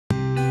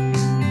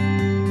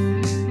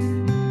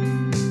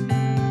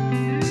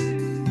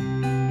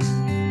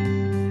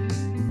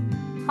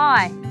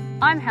Hi,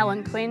 I'm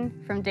Helen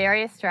Quinn from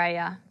Dairy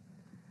Australia.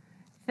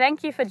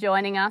 Thank you for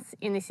joining us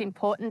in this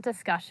important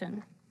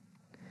discussion.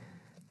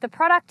 The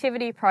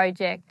Productivity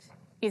Project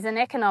is an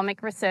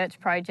economic research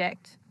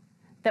project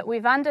that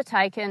we've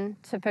undertaken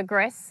to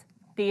progress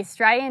the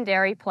Australian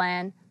Dairy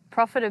Plan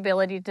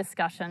profitability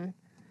discussion,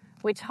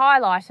 which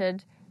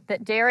highlighted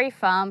that dairy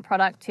farm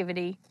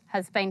productivity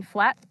has been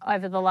flat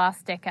over the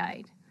last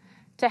decade.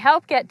 To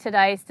help get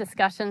today's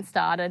discussion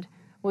started,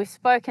 we've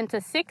spoken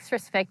to 6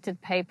 respected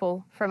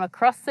people from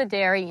across the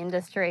dairy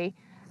industry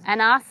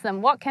and asked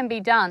them what can be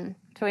done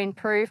to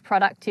improve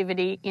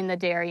productivity in the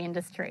dairy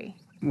industry.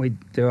 We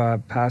do our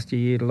pasture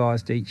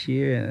utilised each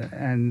year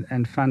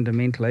and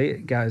fundamentally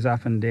it goes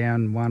up and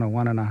down 1 or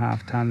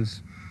 1.5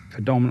 tonnes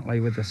predominantly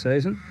with the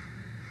season.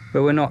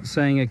 But we're not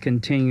seeing a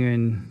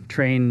continuing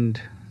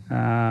trend,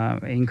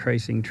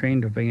 increasing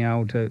trend of being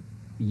able to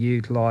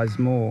utilise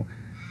more.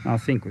 I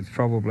think it's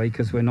probably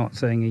because we're not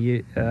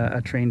seeing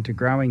a trend to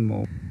growing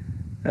more.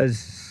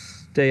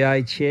 As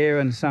DA chair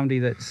and somebody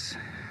that's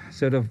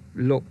sort of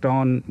looked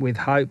on with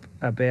hope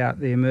about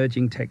the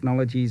emerging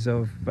technologies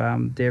of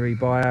dairy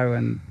bio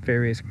and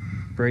various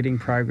breeding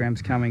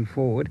programs coming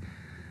forward,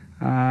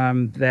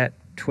 that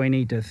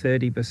 20 to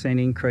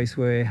 30% increase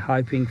we're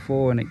hoping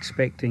for and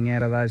expecting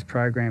out of those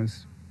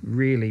programs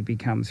really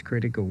becomes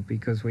critical,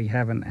 because we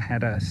haven't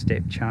had a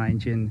step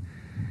change in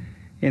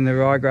the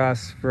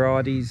ryegrass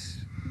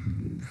varieties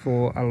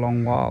for a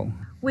long while.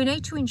 We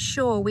need to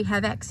ensure we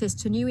have access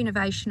to new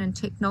innovation and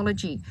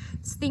technology,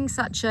 things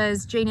such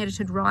as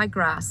gene-edited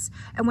ryegrass.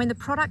 And when the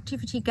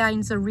productivity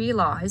gains are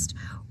realised,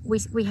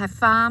 we have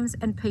farms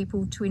and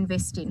people to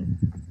invest in.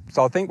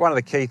 So I think one of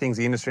the key things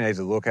the industry needs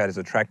to look at is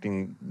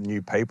attracting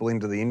new people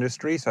into the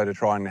industry, so to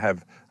try and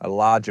have a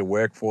larger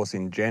workforce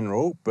in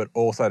general, but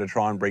also to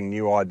try and bring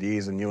new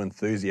ideas and new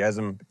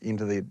enthusiasm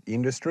into the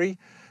industry.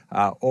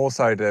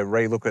 Also to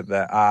relook at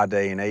the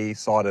RD&E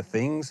side of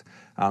things,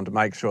 to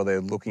make sure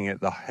they're looking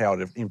at how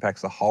it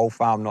impacts the whole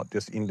farm, not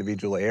just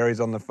individual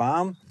areas on the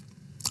farm.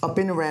 I've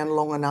been around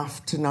long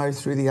enough to know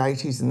through the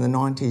 80s and the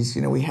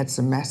 90s, we had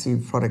some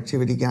massive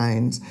productivity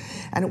gains,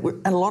 and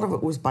a lot of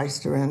it was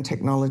based around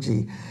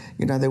technology.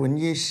 There were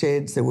new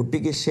sheds, there were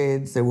bigger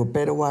sheds, there were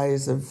better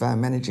ways of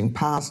managing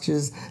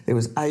pastures, there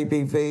was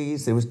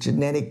ABVs, there was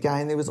genetic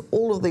gain, there was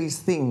all of these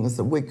things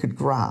that we could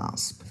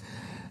grasp.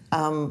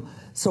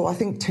 So I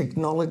think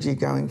technology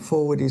going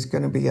forward is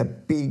going to be a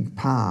big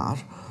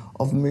part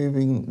of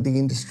moving the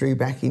industry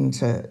back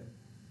into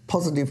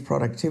positive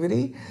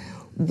productivity.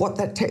 What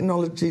that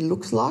technology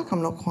looks like,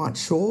 I'm not quite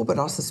sure, but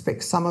I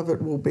suspect some of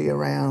it will be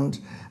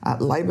around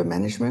labour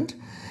management,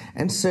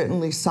 and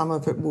certainly some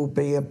of it will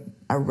be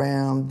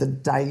around the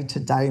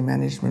day-to-day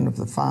management of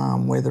the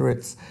farm, whether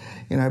it's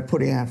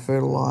putting out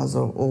fertiliser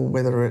or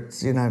whether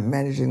it's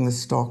managing the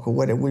stock or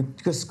whatever.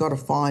 We've just got to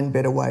find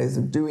better ways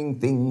of doing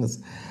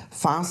things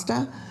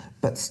faster,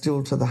 but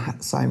still to the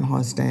same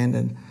high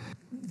standard.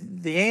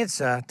 The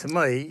answer to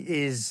me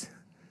is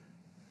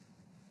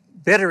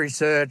better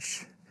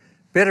research,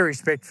 better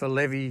respect for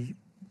levies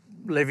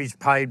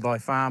paid by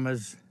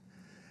farmers,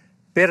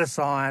 better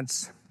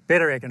science,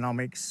 better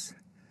economics,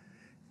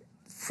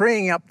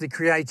 freeing up the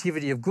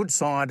creativity of good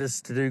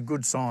scientists to do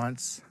good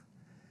science,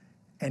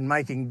 and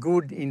making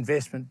good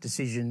investment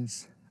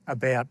decisions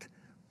about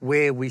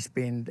where we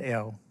spend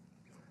our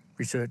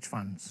research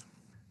funds.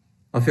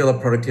 I feel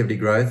that productivity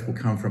growth will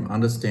come from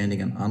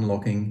understanding and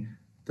unlocking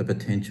the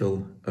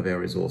potential of our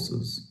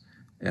resources,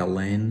 our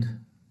land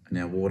and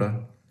our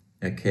water,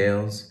 our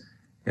cows,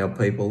 our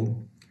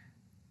people,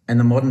 and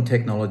the modern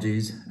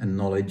technologies and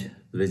knowledge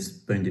that has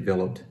been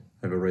developed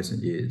over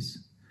recent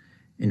years.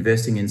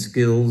 Investing in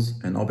skills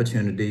and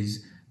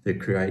opportunities that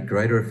create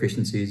greater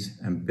efficiencies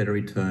and better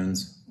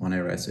returns on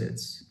our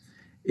assets.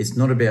 It's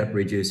not about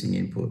reducing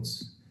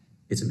inputs,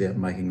 it's about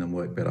making them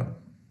work better.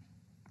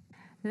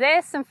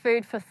 There's some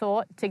food for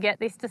thought to get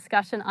this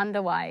discussion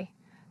underway,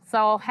 so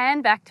I'll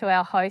hand back to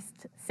our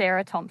host,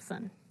 Sarah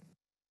Thompson.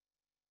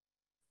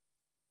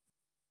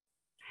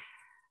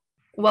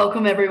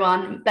 Welcome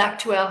everyone back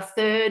to our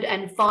third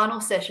and final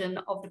session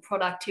of the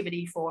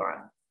Productivity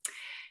Forum.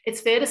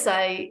 It's fair to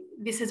say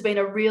this has been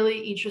a really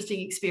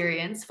interesting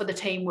experience for the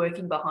team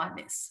working behind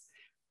this,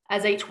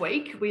 as each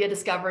week we are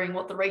discovering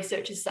what the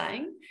research is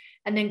saying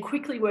and then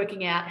quickly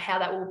working out how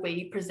that will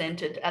be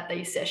presented at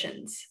these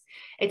sessions.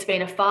 It's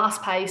been a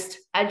fast-paced,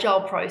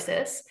 agile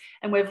process,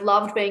 and we've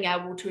loved being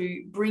able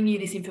to bring you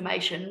this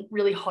information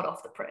really hot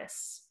off the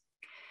press.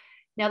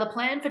 Now, the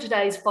plan for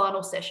today's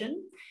final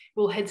session,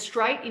 we'll head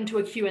straight into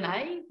a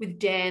Q&A with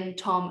Dan,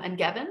 Tom and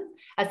Gavin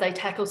as they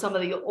tackle some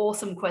of the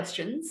awesome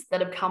questions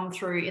that have come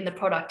through in the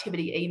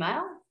productivity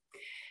email.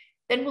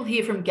 Then we'll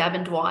hear from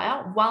Gavin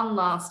Dwyer one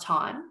last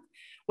time,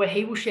 where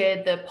he will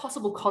share the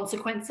possible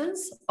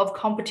consequences of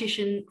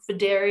competition for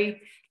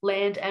dairy,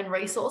 land and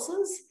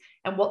resources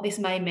and what this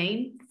may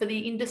mean for the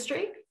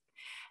industry.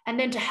 And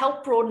then to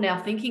help broaden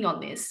our thinking on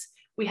this,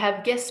 we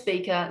have guest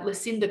speaker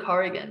Lucinda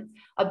Corrigan,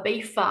 a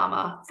beef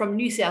farmer from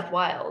New South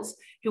Wales,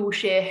 who will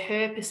share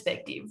her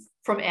perspective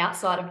from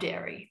outside of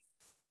dairy.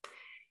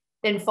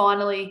 Then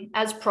finally,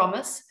 as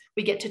promised,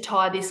 we get to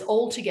tie this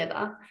all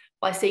together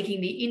by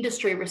seeking the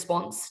industry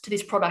response to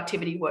this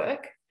productivity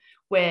work,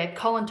 where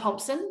Colin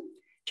Thompson,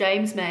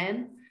 James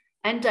Mann,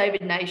 and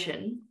David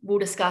Nation will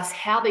discuss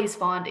how these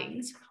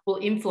findings will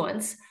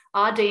influence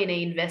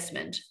RD&E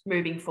investment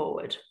moving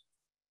forward.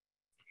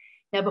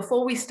 Now,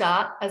 before we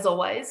start, as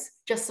always,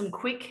 just some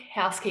quick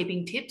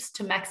housekeeping tips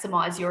to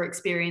maximise your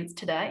experience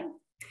today.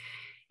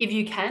 If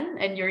you can,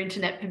 and your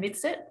internet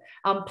permits it,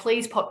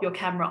 please pop your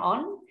camera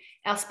on.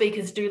 Our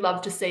speakers do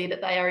love to see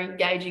that they are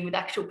engaging with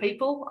actual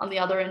people on the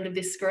other end of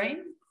this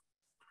screen.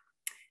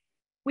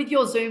 With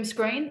your Zoom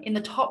screen, in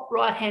the top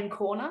right-hand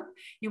corner,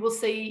 you will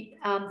see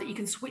that you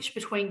can switch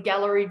between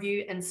gallery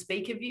view and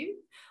speaker view.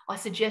 I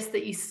suggest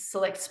that you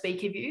select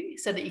speaker view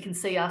so that you can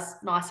see us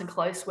nice and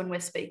close when we're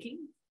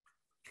speaking.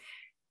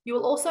 You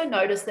will also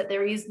notice that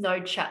there is no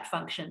chat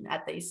function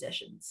at these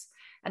sessions,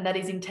 and that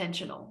is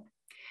intentional.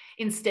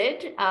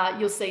 Instead,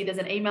 you'll see there's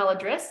an email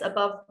address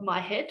above my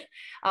head,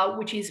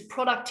 which is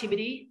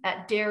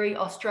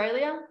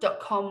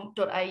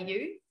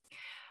productivity@dairyaustralia.com.au.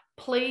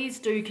 Please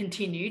do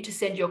continue to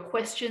send your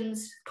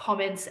questions,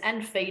 comments,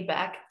 and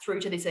feedback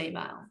through to this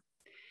email.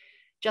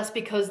 Just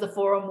because the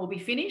forum will be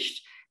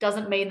finished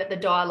doesn't mean that the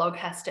dialogue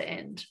has to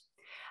end.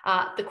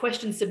 The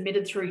questions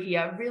submitted through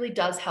here really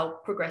does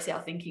help progress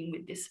our thinking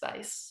with this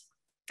space.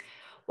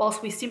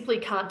 Whilst we simply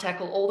can't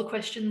tackle all the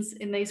questions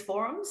in these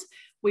forums,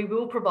 we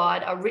will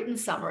provide a written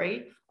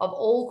summary of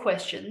all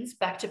questions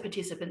back to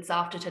participants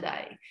after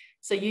today,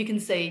 so you can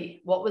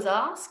see what was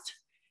asked,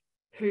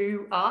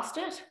 who asked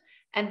it,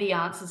 and the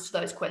answers to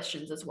those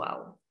questions as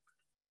well.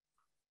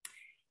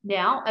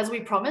 Now, as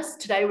we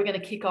promised, today we're going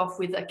to kick off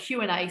with a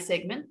Q&A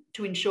segment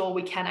to ensure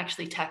we can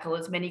actually tackle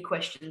as many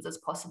questions as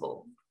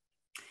possible.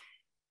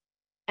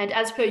 And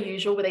as per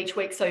usual with each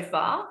week so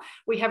far,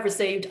 we have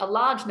received a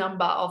large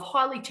number of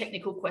highly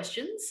technical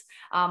questions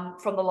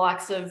from the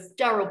likes of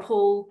Darryl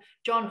Poole,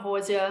 John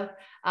Hosier,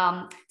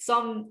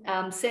 Sam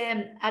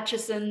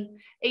Atchison,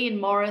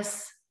 Ian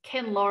Morris,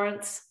 Ken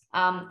Lawrence,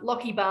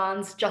 Lockie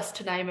Barnes, just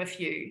to name a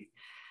few.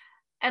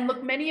 And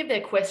look, many of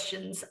their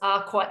questions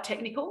are quite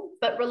technical,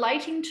 but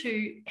relating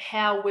to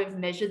how we've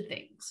measured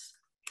things.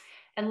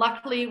 And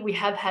luckily, we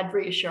have had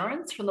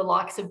reassurance from the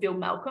likes of Bill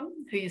Malcolm,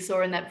 who you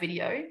saw in that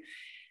video.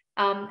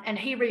 And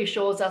he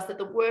reassures us that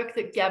the work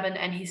that Gavin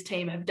and his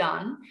team have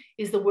done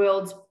is the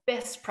world's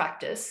best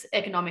practice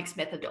economics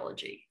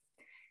methodology.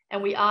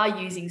 And we are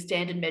using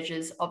standard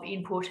measures of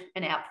input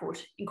and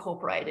output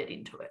incorporated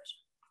into it.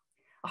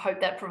 I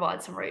hope that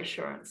provides some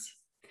reassurance.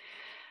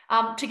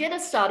 To get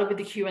us started with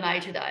the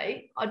Q&A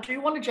today, I do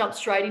want to jump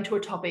straight into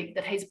a topic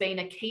that has been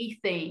a key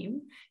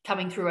theme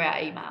coming through our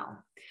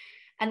email.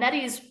 And that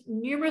is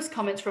numerous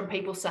comments from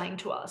people saying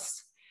to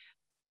us,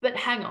 but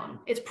hang on,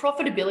 it's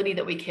profitability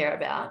that we care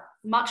about,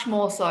 much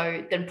more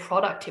so than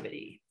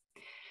productivity.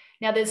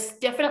 Now, there's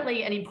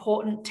definitely an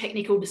important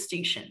technical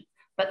distinction,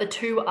 but the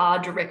two are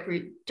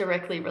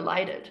directly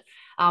related.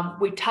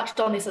 We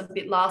touched on this a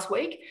bit last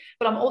week,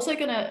 but I'm also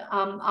going to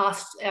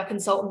ask our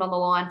consultant on the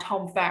line,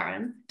 Tom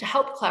Farron, to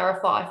help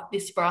clarify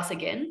this for us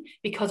again,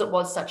 because it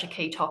was such a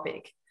key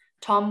topic.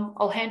 Tom,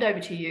 I'll hand over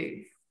to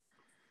you.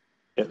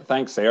 Yeah,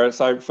 thanks, Sarah.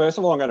 So first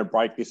of all, I'm going to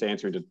break this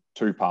answer into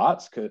two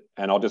parts,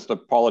 and I'll just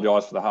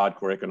apologise for the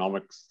hardcore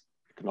economists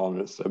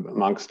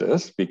amongst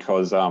us,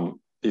 because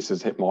this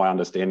is my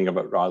understanding of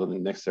it rather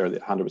than necessarily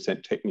the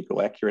 100%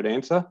 technical accurate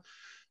answer.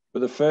 But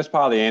the first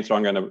part of the answer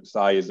I'm going to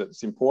say is that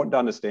it's important to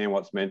understand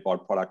what's meant by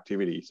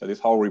productivity. So this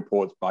whole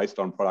report's based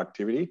on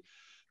productivity.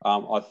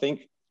 I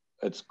think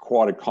it's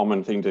quite a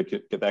common thing to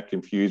get that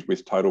confused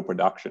with total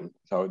production.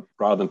 So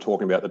rather than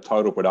talking about the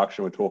total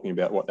production, we're talking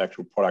about what the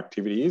actual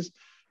productivity is.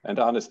 And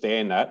to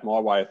understand that, my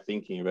way of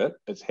thinking of it,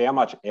 it's how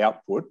much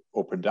output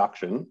or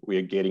production we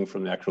are getting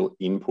from the actual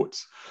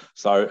inputs.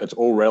 So it's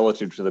all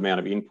relative to the amount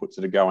of inputs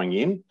that are going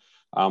in.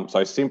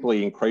 So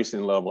simply increasing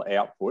the level of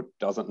output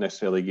doesn't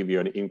necessarily give you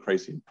an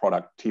increase in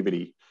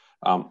productivity.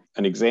 An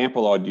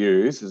example I'd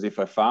use is if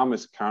a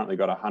farmer's currently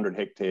got a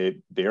 100-hectare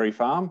dairy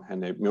farm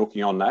and they're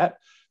milking on that,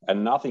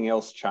 and nothing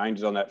else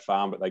changes on that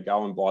farm, but they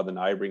go and buy the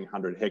neighbouring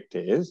 100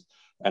 hectares,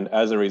 and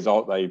as a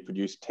result they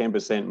produce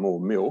 10% more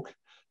milk,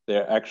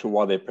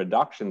 while their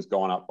production's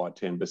gone up by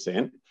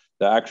 10%,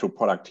 the actual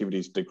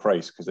productivity's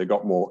decreased because they've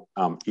got more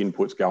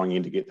inputs going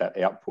in to get that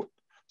output.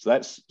 So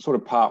that's sort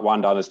of part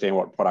one, to understand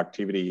what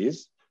productivity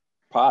is.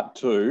 Part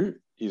two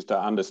is to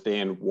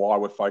understand why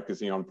we're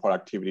focusing on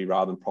productivity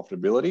rather than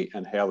profitability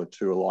and how the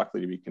two are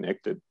likely to be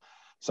connected.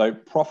 So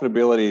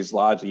profitability is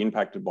largely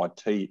impacted by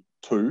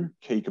two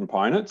key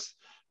components,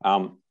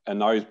 and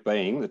those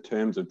being the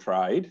terms of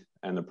trade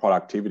and the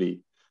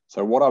productivity.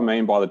 So what I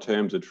mean by the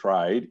terms of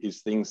trade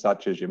is things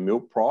such as your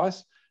milk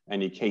price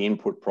and your key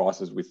input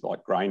prices with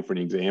like grain, for an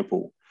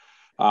example.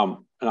 And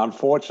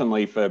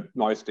unfortunately for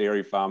most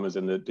dairy farmers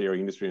in the dairy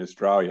industry in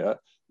Australia,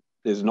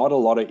 there's not a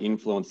lot of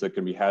influence that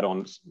can be had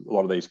on a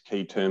lot of these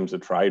key terms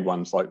of trade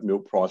ones, like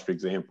milk price, for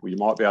example. You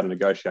might be able to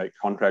negotiate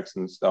contracts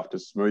and stuff to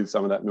smooth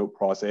some of that milk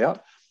price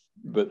out,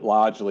 but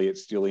largely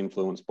it's still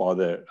influenced by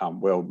the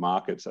world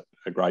markets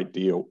a great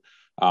deal.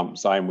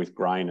 Same with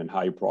grain and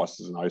hay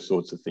prices and those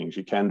sorts of things.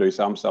 You can do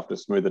some stuff to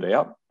smooth it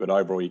out, but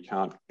overall you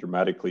can't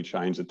dramatically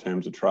change the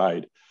terms of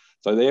trade.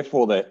 So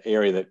therefore, the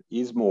area that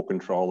is more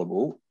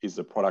controllable is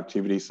the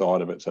productivity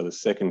side of it. So the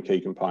second key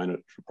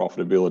component for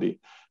profitability.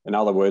 In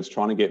other words,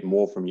 trying to get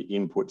more from your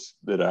inputs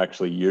that are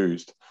actually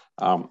used.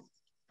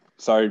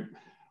 So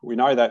we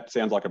know that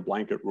sounds like a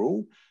blanket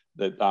rule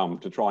that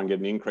to try and get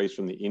an increase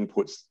from the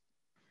inputs,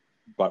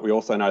 but we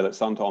also know that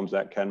sometimes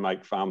that can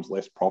make farms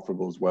less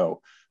profitable as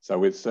well. So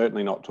we're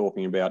certainly not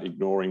talking about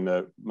ignoring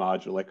the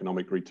marginal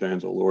economic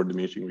returns or law of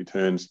diminishing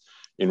returns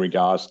in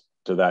regards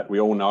to that. We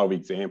all know of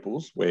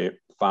examples where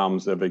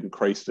farms have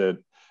increased an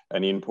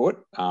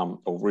input,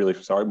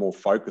 more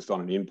focused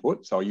on an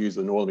input. So I'll use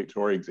the Northern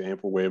Victoria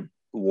example where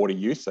water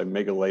use, so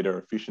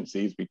megalitre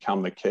efficiency has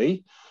become the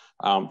key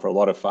for a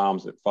lot of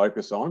farms that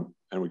focus on.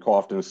 And we quite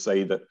often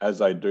see that as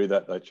they do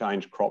that, they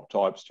change crop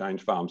types,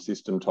 change farm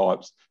system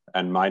types,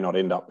 and may not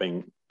end up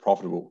being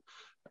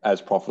as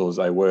profitable as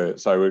they were.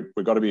 So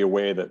we've got to be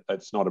aware that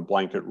that's not a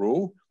blanket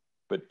rule,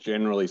 but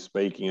generally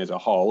speaking as a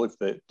whole, if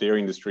the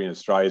dairy industry in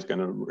Australia is going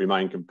to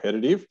remain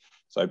competitive,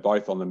 so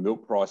both on the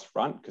milk price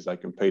front, because they're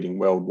competing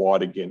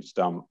worldwide against,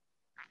 so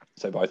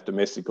both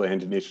domestically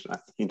and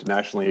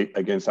internationally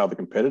against other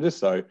competitors.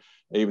 So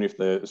even if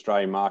the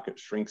Australian market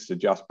shrinks to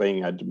just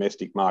being a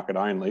domestic market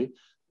only,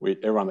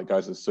 everyone that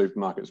goes to the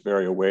supermarket is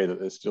very aware that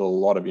there's still a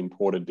lot of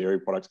imported dairy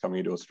products coming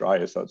into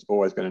Australia. So it's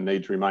always going to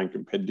need to remain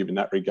competitive in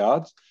that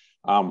regards.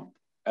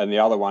 And the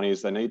other one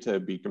is they need to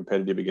be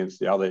competitive against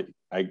the other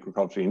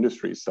agriculture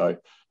industries. So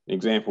an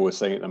example we're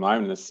seeing at the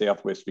moment in the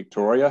southwest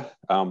Victoria,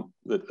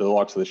 the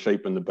likes of the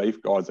sheep and the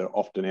beef guys are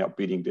often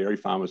outbidding dairy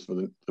farmers for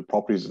the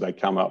properties as they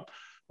come up.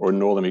 Or in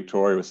Northern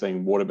Victoria, we're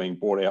seeing water being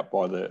bought out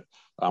by the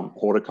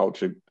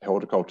horticulture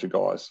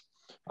guys.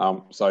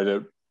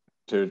 So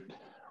to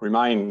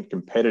remain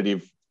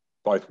competitive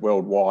both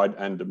worldwide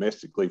and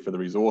domestically for the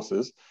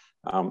resources,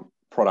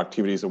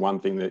 productivity is the one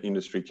thing that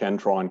industry can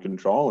try and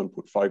control and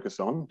put focus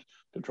on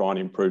to try and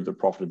improve the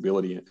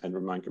profitability and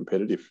remain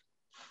competitive.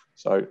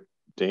 So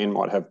Dan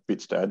might have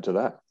bits to add to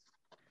that.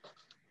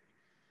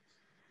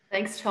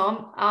 Thanks,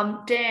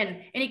 Tom.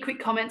 Dan, any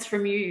quick comments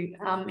from you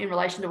in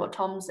relation to what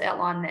Tom's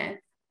outlined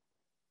there?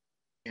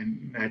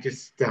 And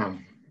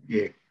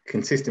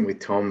consistent with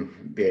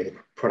Tom,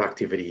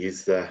 productivity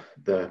is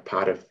the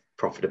part of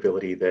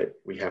profitability that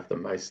we have the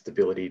most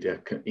ability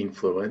to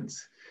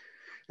influence.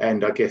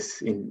 And I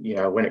guess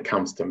when it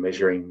comes to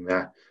measuring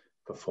the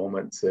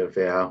performance of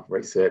our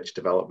research,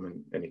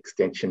 development and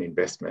extension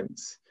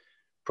investments,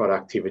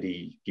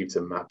 productivity gives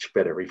a much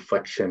better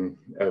reflection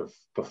of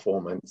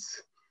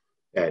performance.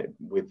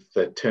 With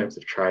the terms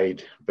of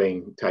trade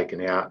being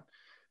taken out,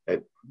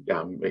 it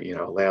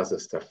allows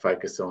us to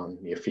focus on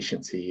the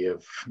efficiency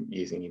of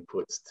using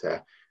inputs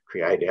to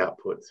create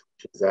outputs,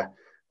 which is a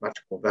much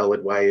more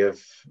valid way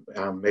of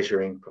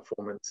measuring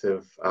performance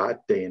of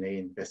D&E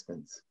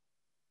investments.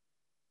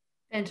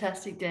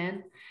 Fantastic,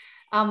 Dan.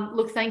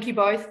 Look, thank you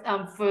both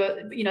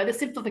for the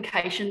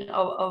simplification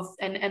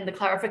and the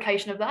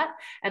clarification of that,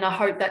 and I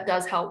hope that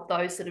does help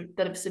those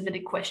that have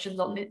submitted questions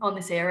on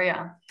this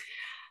area.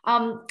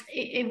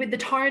 With the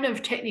tone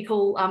of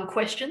technical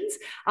questions,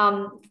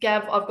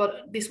 Gav, I've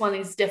got this one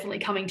is definitely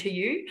coming to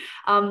you.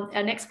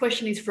 Our next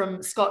question is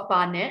from Scott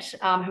Barnett,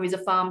 who is a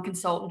farm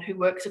consultant who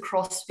works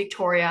across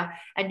Victoria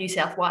and New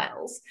South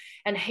Wales.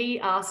 And he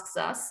asks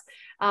us,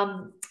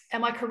 am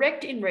I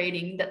correct in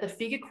reading that the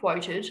figure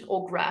quoted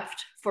or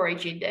graphed for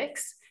each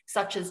index,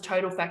 such as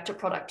total factor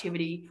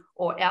productivity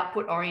or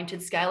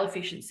output-oriented scale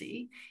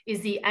efficiency,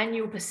 is the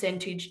annual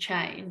percentage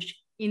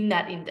change in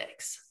that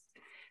index?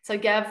 So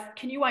Gav,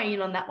 can you weigh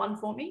in on that one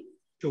for me?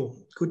 Sure,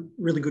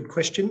 really good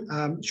question.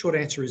 Short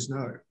answer is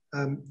no.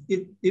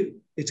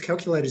 It's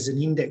calculated as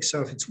an index. So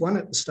if it's one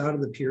at the start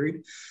of the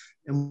period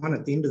and one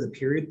at the end of the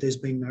period, there's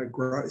been no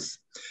growth.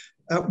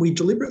 We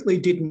deliberately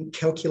didn't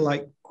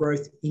calculate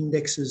growth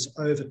indexes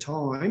over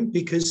time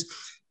because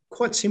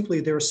quite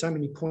simply, there are so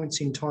many points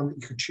in time that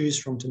you could choose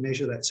from to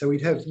measure that. So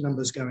we'd have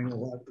numbers going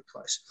all over the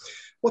place.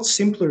 What's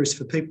simpler is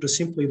for people to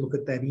simply look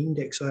at that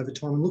index over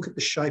time and look at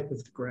the shape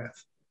of the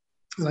graph.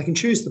 And they can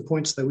choose the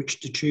points they wish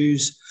to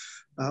choose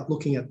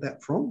looking at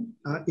that from.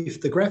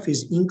 If the graph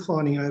is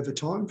inclining over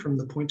time from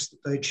the points that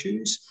they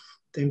choose,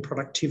 then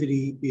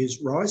productivity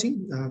is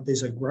rising.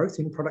 There's a growth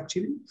in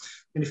productivity.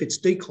 And if it's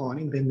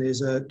declining, then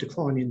there's a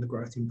decline in the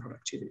growth in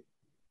productivity.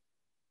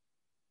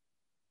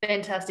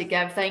 Fantastic,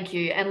 Gav. Thank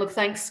you. And look,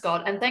 thanks,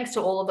 Scott. And thanks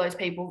to all of those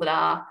people that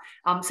are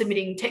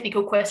submitting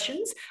technical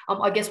questions.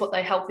 I guess what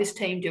they help this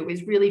team do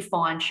is really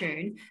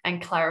fine-tune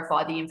and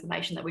clarify the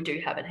information that we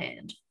do have at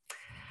hand.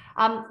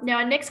 Now,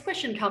 our next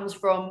question comes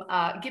from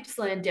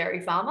Gippsland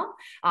dairy farmer,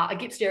 a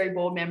Gips Dairy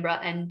board member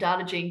and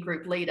DataGene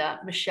group leader,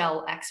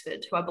 Michelle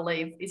Axford, who I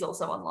believe is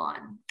also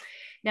online.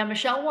 Now,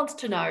 Michelle wants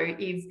to know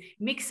if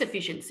mix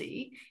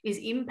efficiency is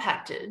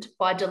impacted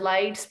by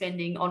delayed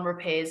spending on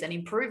repairs and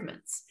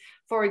improvements.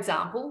 For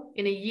example,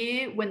 in a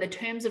year when the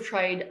terms of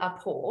trade are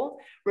poor,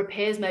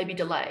 repairs may be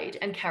delayed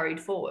and carried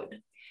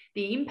forward.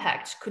 the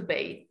impact could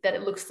be that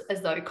it looks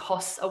as though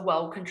costs are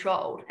well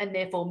controlled and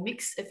therefore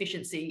mix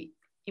efficiency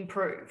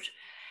improved.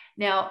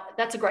 Now,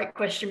 that's a great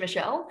question,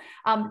 Michelle.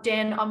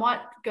 Dan, I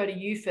might go to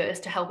you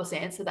first to help us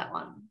answer that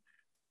one.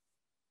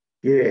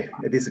 Yeah,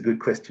 it is a good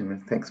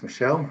question. Thanks,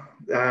 Michelle.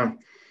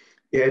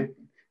 Yeah,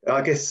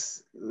 I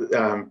guess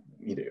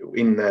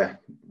in the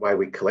way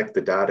we collect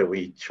the data,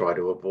 we try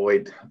to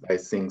avoid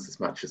those things as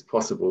much as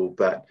possible.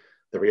 But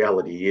the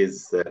reality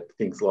is that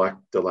things like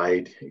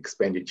delayed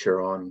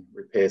expenditure on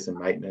repairs and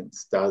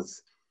maintenance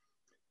does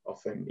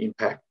often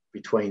impact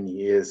between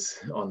years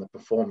on the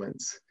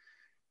performance.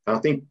 I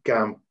think,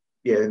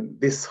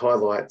 this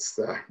highlights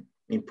the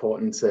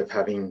importance of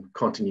having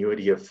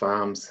continuity of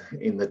farms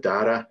in the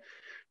data.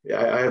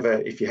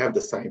 If you have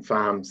the same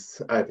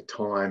farms over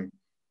time,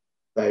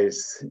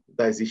 those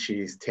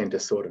issues tend to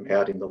sort them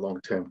out in the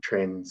long-term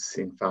trends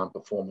in farm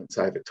performance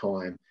over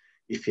time.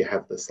 If you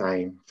have the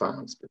same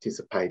farms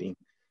participating,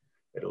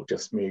 it'll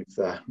just move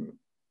the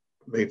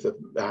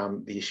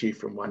issue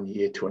from one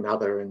year to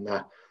another, and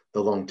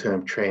the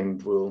long-term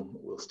trend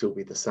will still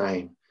be the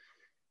same.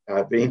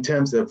 But in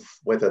terms of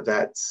whether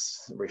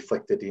that's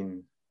reflected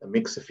in a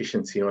mix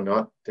efficiency or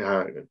not,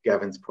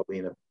 Gavin's probably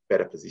in a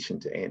better position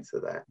to answer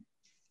that.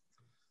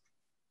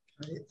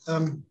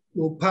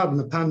 Well, pardon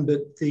the pun,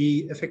 but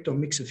the effect on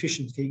mix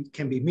efficiency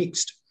can be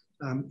mixed.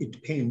 It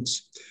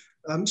depends.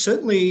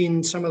 Certainly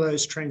in some of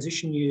those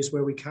transition years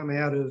where we come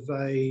out of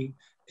a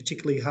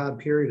particularly hard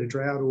period of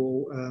drought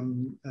or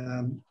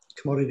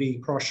commodity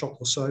price shock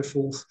or so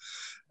forth,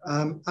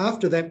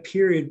 after that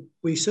period,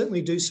 we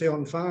certainly do see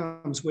on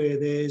farms where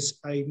there's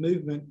a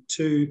movement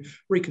to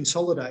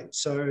reconsolidate.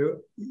 So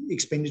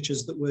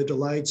expenditures that were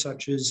delayed,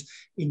 such as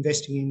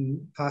investing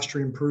in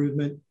pasture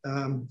improvement,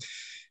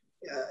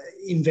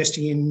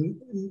 investing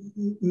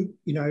in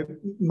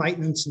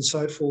maintenance and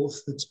so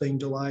forth that's been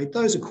delayed,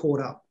 those are caught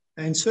up.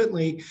 And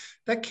certainly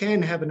that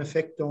can have an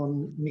effect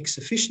on mix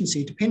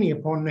efficiency depending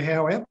upon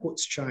how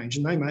outputs change,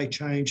 and they may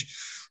change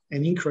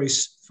and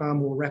increase far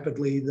more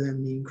rapidly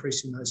than the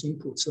increase in those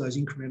inputs, those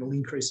incremental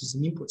increases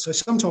in inputs. So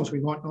sometimes we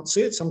might not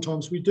see it,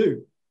 sometimes we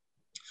do.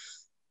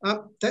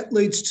 That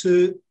leads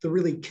to the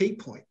really key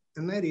point,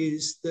 and that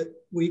is that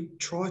we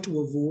try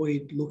to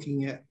avoid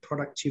looking at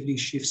productivity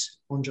shifts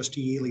on just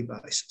a yearly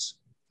basis.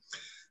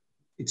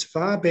 It's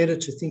far better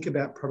to think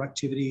about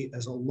productivity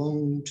as a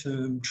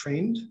long-term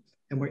trend,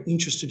 and we're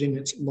interested in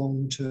its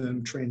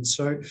long-term trends.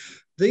 So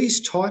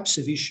these types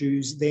of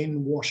issues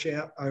then wash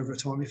out over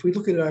time. If we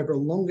look at it over a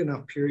long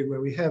enough period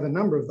where we have a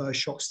number of those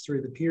shocks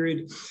through the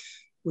period,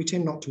 we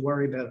tend not to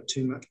worry about it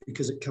too much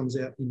because it comes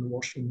out in the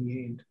wash in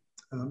the end.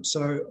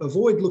 So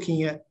avoid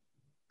looking at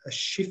a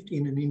shift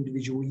in an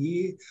individual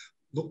year,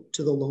 look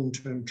to the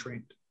long-term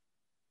trend.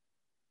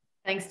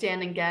 Thanks,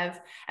 Dan and Gav.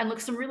 And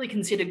look, some really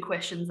considered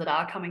questions that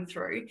are coming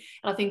through.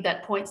 And I think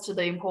that points to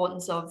the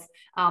importance of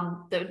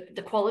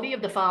the quality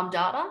of the farm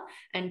data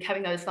and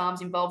having those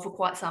farms involved for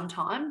quite some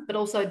time, but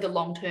also the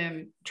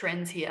long-term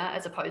trends here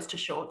as opposed to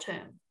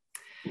short-term.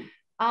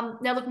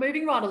 Now, look,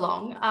 moving right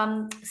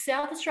along,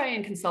 South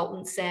Australian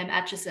consultant Sam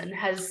Atchison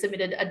has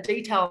submitted a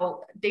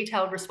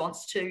detailed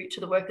response to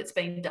the work that's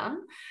been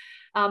done.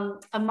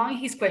 Among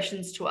his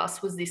questions to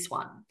us was this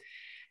one.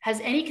 Has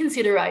any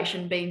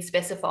consideration been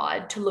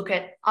specified to look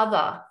at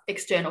other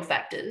external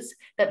factors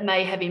that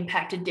may have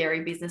impacted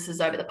dairy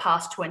businesses over the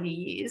past 20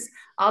 years,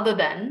 other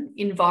than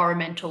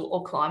environmental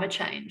or climate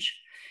change?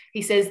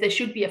 He says there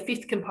should be a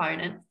fifth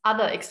component,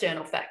 other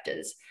external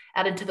factors,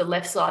 added to the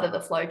left side of the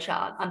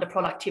flowchart under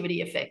productivity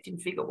effect in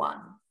Figure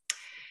 1.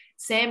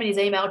 Sam, in his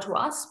email to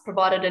us,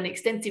 provided an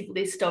extensive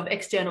list of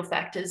external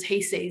factors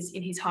he sees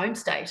in his home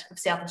state of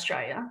South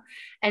Australia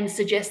and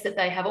suggests that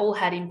they have all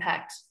had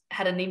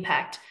an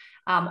impact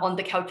on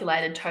the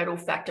calculated total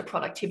factor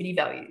productivity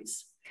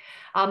values.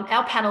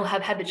 Our panel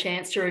have had the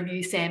chance to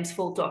review Sam's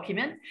full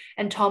document.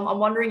 And Tom, I'm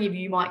wondering if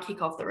you might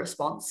kick off the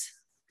response.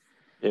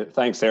 Yeah,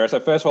 thanks, Sarah. So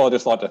first of all, I'd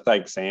just like to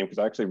thank Sam because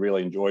I actually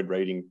really enjoyed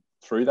reading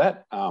through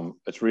that.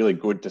 It's really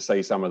good to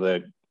see some of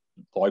the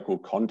local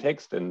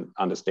context and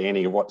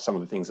understanding of what some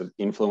of the things that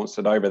influenced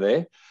it over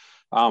there.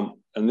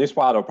 And this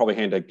part I'll probably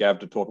hand to Gav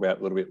to talk about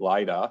a little bit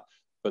later.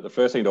 But the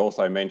first thing to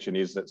also mention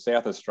is that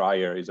South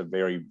Australia is a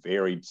very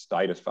varied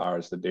state as far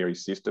as the dairy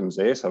systems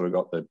there. So we've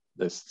got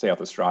the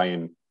South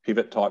Australian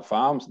pivot type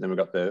farms, and then we've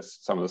got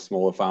some of the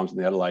smaller farms in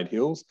the Adelaide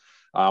Hills.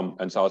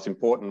 And so it's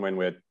important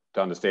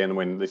to understand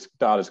when this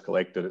data is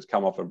collected, it's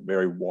come off a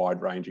very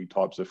wide ranging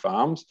types of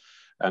farms.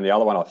 And the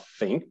other one I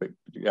think, but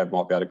Gav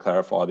might be able to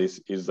clarify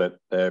this, is that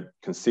the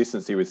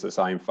consistency with the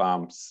same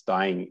farm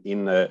staying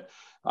in the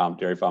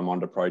Dairy Farm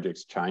Monitor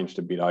projects changed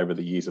a bit over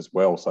the years as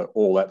well. So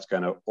all that's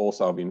going to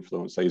also have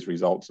influenced these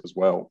results as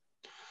well.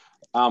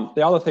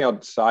 The other thing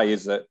I'd say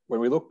is that when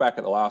we look back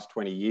at the last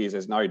 20 years,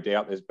 there's no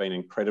doubt there's been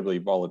incredibly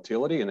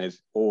volatility and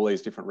there's all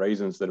these different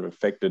reasons that have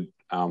affected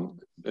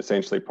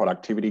essentially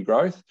productivity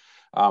growth.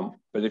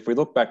 But if we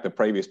look back the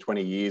previous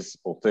 20 years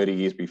or 30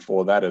 years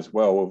before that as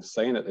well, we've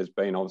seen that there's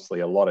been obviously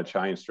a lot of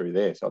change through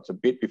there. So it's a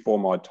bit before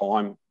my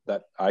time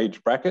that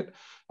age bracket.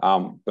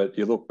 But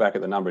you look back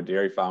at the number of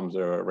dairy farms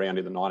that are around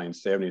in the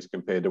 1970s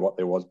compared to what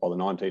there was by the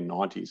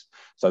 1990s.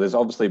 So there's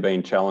obviously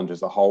been challenges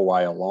the whole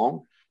way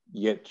along.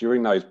 Yet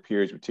during those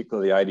periods,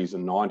 particularly the 80s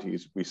and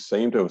 90s, we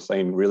seem to have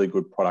seen really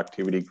good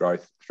productivity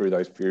growth through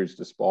those periods,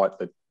 despite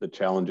the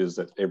challenges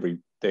that every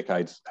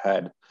decade's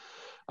had.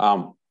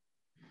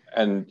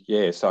 And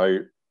yeah, so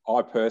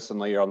I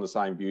personally are on the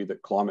same view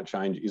that climate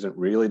change isn't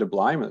really to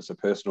blame. It's a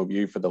personal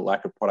view for the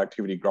lack of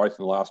productivity growth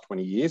in the last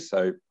 20 years.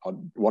 So I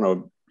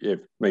want to,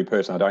 me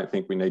personally, I don't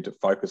think we need to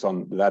focus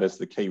on that as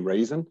the key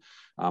reason.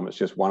 It's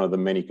just one of the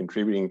many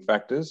contributing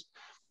factors.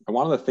 And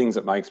one of the things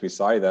that makes me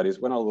say that is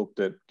when I looked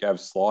at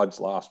Gav's slides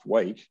last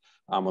week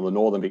on the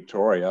Northern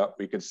Victoria,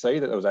 we could see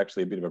that there was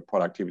actually a bit of a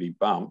productivity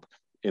bump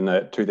in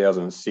the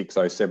 2006,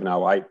 07,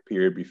 08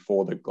 period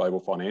before the global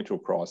financial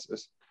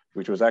crisis,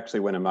 which was actually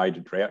when a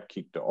major drought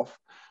kicked off.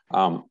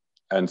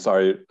 And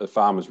so the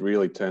farmers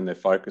really turned their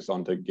focus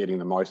onto getting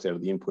the most out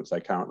of the inputs they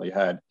currently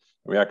had.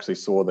 We actually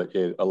saw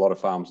that a lot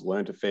of farms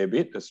learned a fair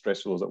bit, as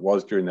stressful as it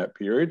was during that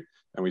period.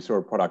 And we saw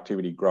a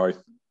productivity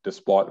growth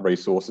despite the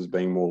resources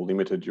being more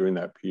limited during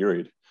that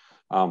period.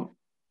 And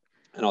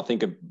I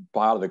think a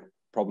part of the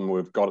problem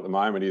we've got at the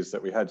moment is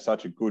that we had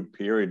such a good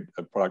period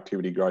of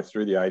productivity growth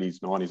through the 80s,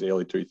 90s,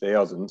 early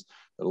 2000s,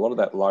 that a lot of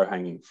that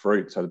low-hanging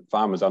fruit, so the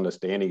farmers'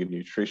 understanding of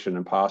nutrition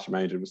and pasture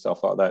management and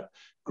stuff like that,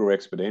 grew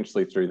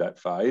exponentially through that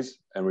phase.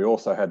 And we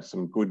also had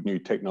some good new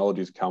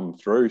technologies come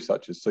through,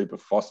 such as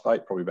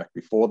superphosphate, probably back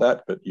before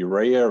that, but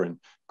urea and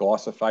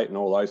glyphosate and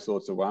all those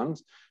sorts of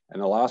ones.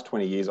 And the last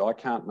 20 years, I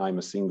can't name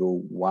a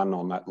single one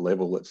on that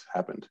level that's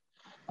happened.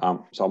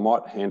 So I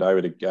might hand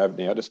over to Gav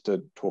now just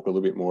to talk a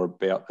little bit more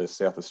about the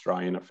South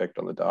Australian effect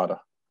on the data.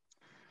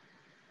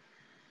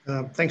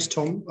 Thanks,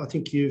 Tom. I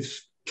think you've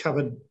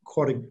covered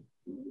quite a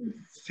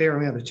fair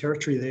amount of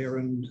territory there.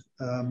 And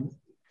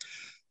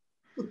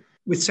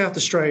with South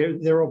Australia,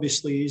 there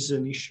obviously is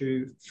an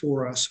issue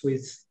for us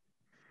with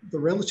the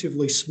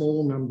relatively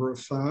small number of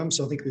farms.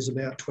 I think there's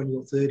about 20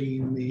 or 30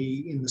 in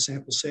the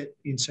sample set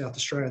in South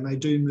Australia, and they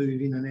do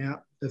move in and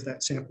out of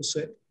that sample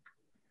set.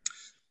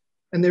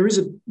 And there is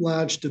a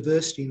large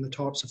diversity in the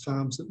types of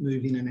farms that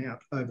move in and out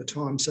over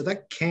time. So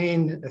that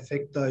can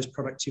affect those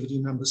productivity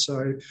numbers.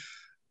 So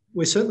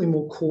we're certainly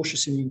more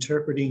cautious in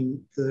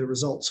interpreting the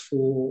results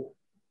for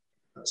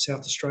South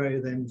Australia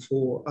than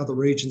for other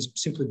regions,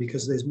 simply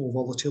because there's more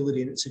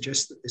volatility and it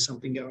suggests that there's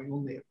something going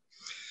on there.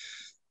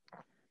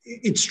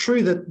 It's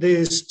true that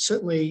there's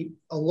certainly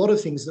a lot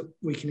of things that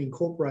we can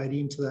incorporate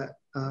into that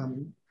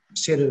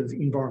set of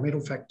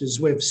environmental factors.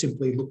 We've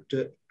simply looked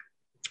at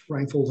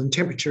rainfall and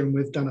temperature, and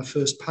we've done a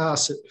first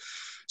pass at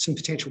some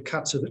potential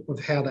cuts of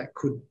how that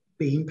could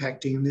be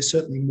impacting, and there's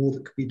certainly more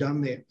that could be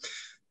done there.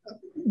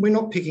 We're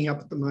not picking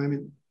up at the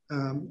moment,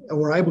 or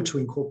we're able to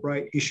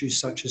incorporate issues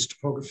such as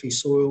topography,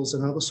 soils,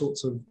 and other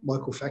sorts of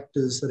local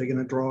factors that are going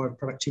to drive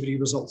productivity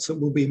results that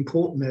will be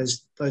important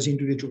as those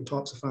individual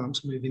types of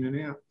farms move in and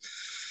out.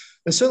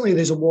 And certainly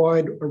there's a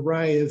wide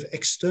array of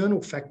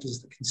external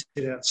factors that can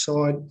sit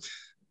outside.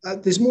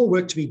 There's more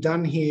work to be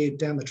done here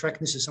down the track,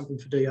 and this is something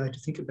for DA to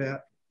think about,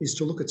 is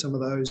to look at some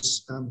of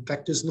those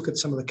factors, look at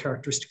some of the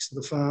characteristics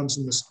of the farms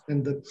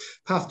and the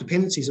path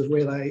dependencies of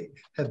where they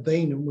have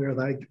been and where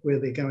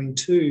they're going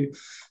to,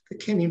 that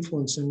can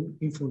influence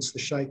the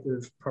shape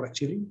of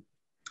productivity.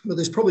 But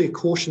there's probably a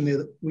caution there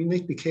that we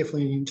need to be careful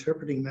in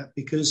interpreting that,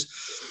 because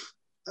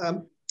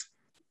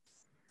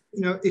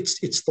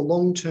it's the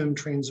long-term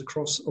trends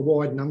across a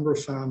wide number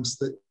of farms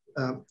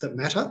that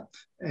matter,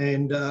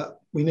 and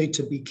we need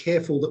to be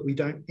careful that we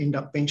don't end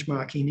up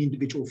benchmarking an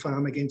individual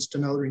farm against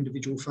another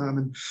individual farm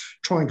and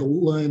trying to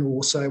learn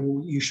or say,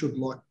 well, you should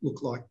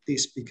look like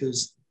this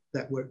because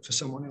that worked for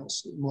someone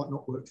else. It might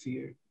not work for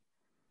you.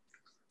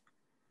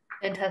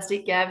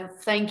 Fantastic, Gav.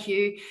 Thank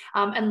you.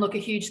 And look, a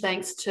huge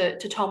thanks to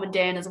Tom and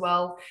Dan as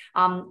well.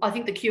 I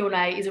think the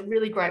Q&A is a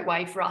really great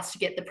way for us to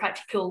get the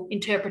practical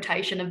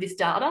interpretation of this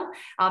data.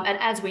 And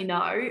as we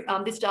know,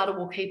 this data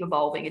will keep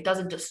evolving. It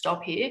doesn't just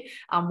stop here.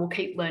 We'll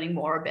keep learning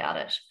more about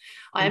it.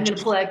 I am going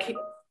to play a...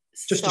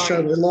 Just to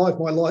show we're live,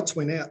 my lights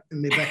went out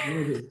and they're back on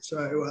again.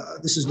 So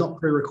this is not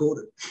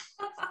pre-recorded.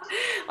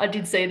 I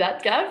did see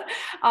that, Gav.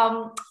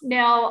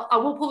 Now, I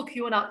will pull the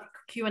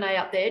Q&A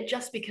up there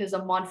just because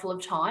I'm mindful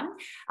of time.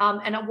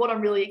 And what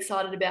I'm really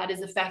excited about is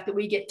the fact that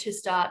we get to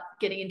start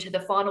getting into the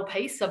final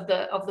piece of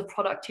the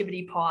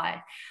productivity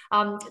pie.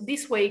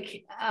 This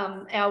week,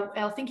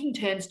 our thinking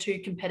turns to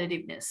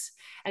competitiveness.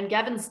 And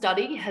Gavin's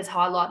study has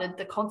highlighted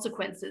the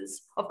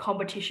consequences of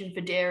competition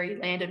for dairy,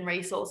 land and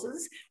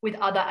resources with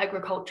other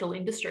agricultural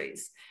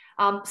industries.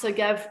 So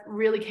Gav,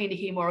 really keen to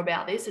hear more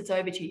about this. It's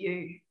over to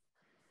you.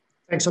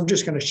 Thanks. I'm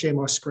just going to share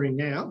my screen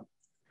now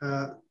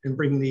and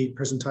bring the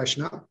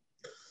presentation up.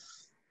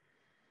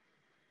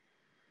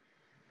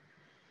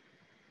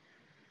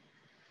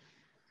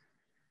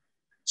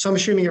 So I'm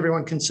assuming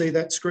everyone can see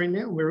that screen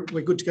now. We're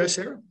good to go,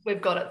 Sarah?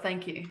 We've got it.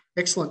 Thank you.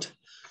 Excellent.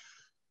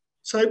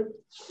 So,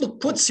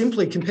 look, put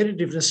simply,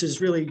 competitiveness is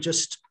really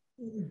just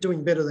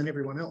doing better than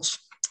everyone else.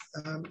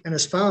 And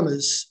as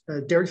farmers,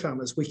 dairy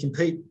farmers, we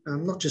compete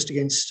not just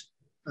against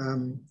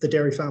the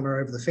dairy farmer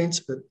over the fence,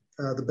 but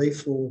the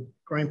beef or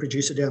grain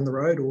producer down the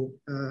road or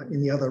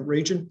in the other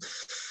region.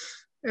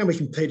 And we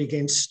compete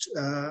against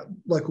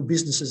local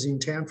businesses in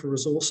town for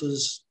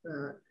resources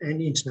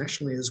and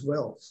internationally as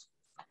well.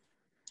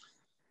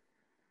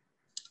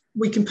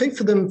 We compete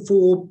for them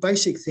for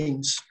basic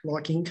things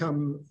like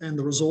income and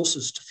the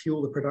resources to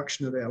fuel the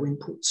production of our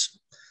inputs.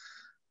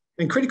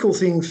 And critical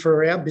thing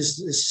for our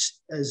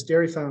business as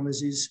dairy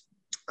farmers is,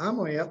 are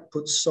my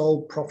outputs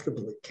sold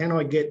profitably? Can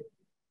I get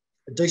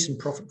a decent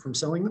profit from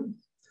selling them?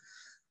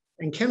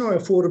 And can I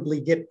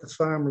affordably get the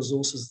farm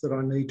resources that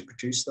I need to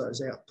produce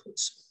those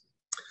outputs?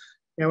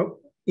 Now,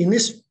 in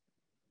this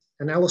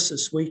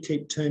analysis, we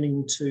keep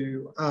turning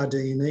to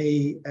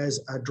RD&E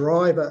as a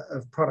driver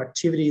of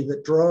productivity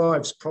that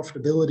drives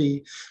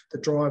profitability,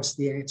 that drives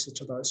the answer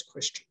to those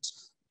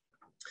questions.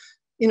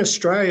 In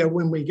Australia,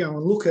 when we go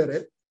and look at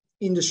it,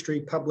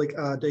 industry public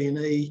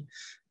RD&E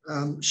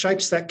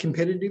shapes that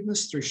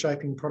competitiveness through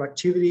shaping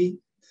productivity.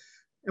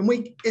 And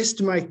we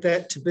estimate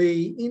that to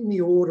be in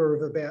the order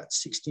of about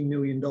 $60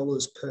 million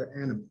per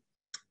annum.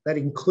 That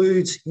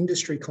includes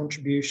industry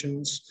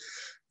contributions,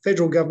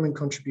 federal government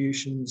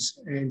contributions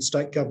and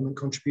state government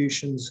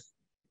contributions.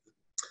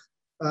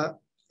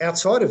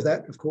 Outside of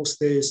that, of course,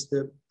 there's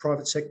the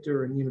private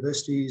sector and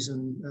universities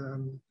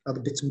and other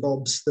bits and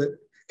bobs that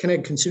can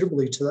add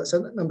considerably to that. So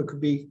that number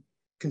could be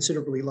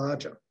considerably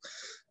larger.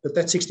 But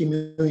that 60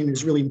 million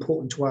is really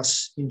important to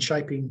us in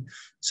shaping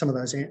some of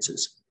those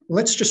answers.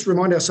 Let's just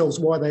remind ourselves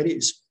why that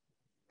is.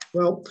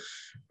 Well,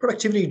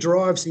 productivity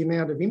drives the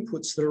amount of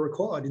inputs that are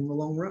required in the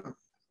long run.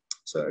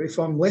 So if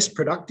I'm less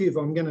productive,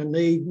 I'm going to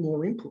need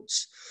more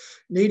inputs.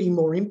 Needing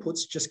more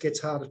inputs just gets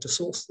harder to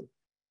source them.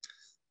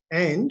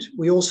 And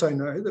we also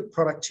know that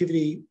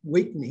productivity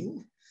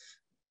weakening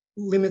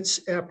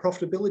limits our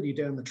profitability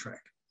down the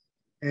track.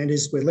 And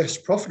as we're less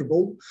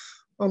profitable,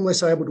 I'm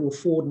less able to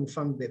afford and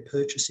fund their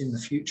purchase in the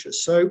future.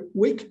 So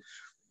weak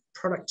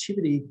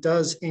productivity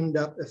does end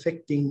up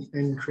affecting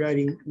and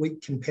creating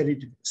weak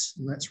competitiveness,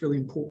 and that's really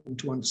important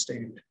to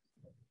understand.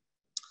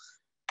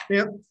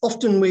 Now,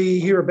 often we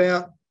hear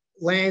about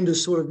land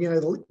as sort of,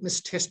 the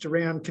litmus test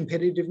around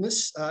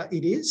competitiveness.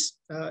 It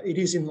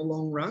is in the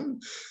long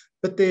run,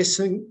 but there's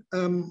some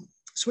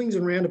swings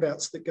and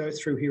roundabouts that go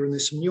through here, and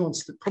there's some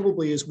nuance that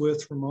probably is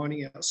worth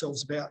reminding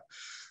ourselves about.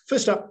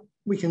 First up,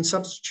 we can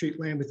substitute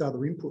land with other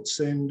inputs,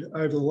 and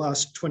over the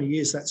last 20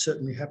 years, that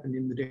certainly happened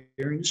in the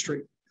dairy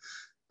industry.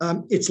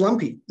 It's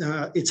lumpy.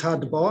 It's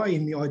hard to buy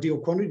in the ideal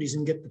quantities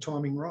and get the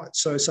timing right.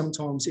 So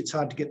sometimes it's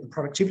hard to get the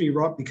productivity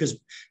right because you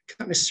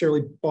can't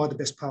necessarily buy the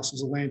best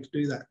parcels of land to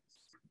do that.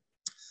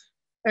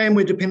 And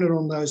we're dependent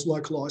on those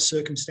localised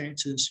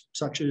circumstances,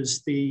 such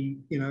as the,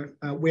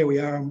 where we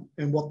are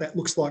and what that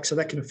looks like. So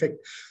that can affect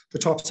the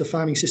types of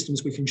farming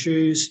systems we can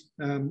choose.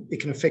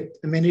 It can affect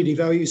amenity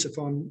values. If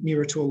I'm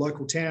nearer to a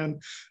local town,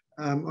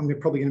 I'm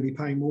probably going to be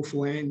paying more for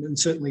land, and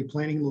certainly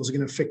planning laws are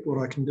going to affect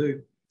what I can do.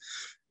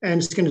 And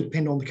it's going to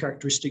depend on the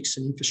characteristics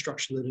and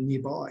infrastructure that are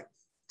nearby.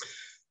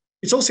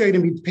 It's also going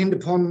to be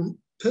dependent upon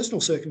personal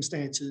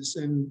circumstances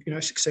and,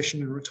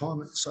 succession and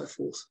retirement and so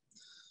forth.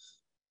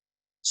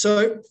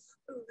 So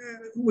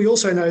we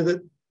also know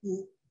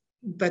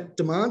that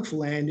demand for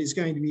land is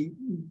going to be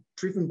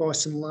driven by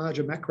some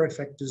larger macro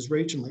factors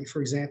regionally.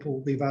 For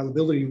example, the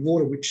availability of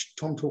water, which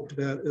Tom talked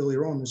about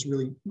earlier on, is a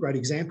really great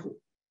example.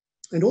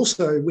 And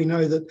also we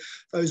know that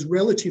those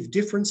relative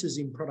differences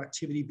in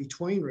productivity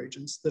between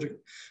regions that are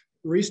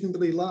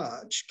reasonably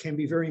large can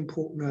be very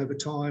important over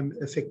time,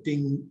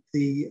 affecting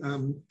the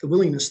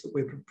willingness that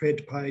we're prepared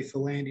to pay for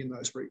land in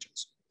those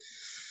regions.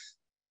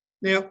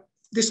 Now,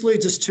 this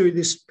leads us to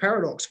this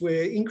paradox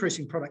where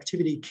increasing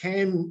productivity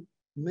can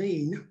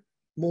mean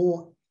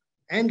more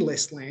and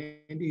less land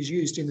is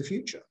used in the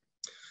future.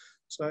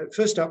 So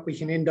first up, we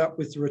can end up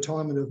with the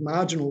retirement of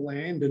marginal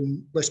land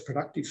and less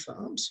productive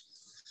farms.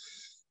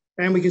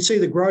 And we can see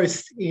the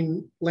growth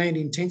in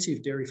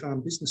land-intensive dairy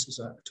farm businesses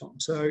over time.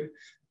 So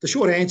the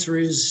short answer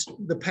is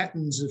the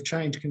patterns of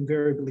change can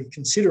vary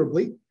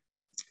considerably.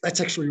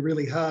 That's actually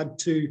really hard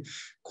to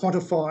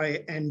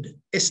quantify and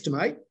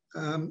estimate.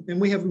 And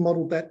we haven't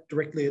modelled that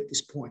directly at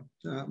this point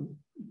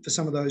for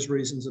some of those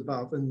reasons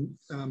above. And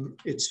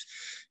it's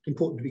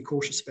important to be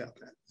cautious about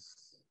that.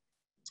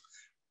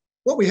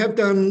 What we have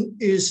done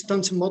is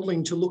done some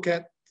modelling to look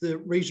at the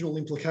regional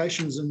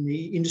implications and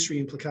the industry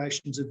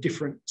implications of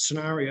different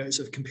scenarios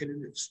of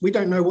competitiveness. We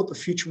don't know what the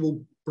future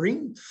will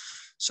bring,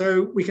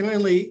 so we can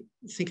only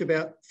think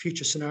about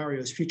future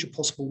scenarios, future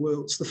possible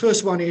worlds. The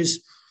first one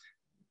is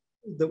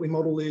that we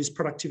model is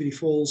productivity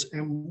falls,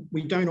 and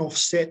we don't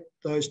offset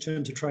those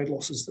terms of trade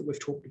losses that we've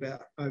talked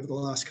about over the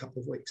last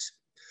couple of weeks.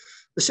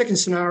 The second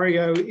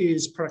scenario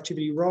is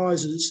productivity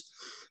rises,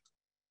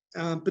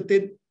 but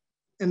they're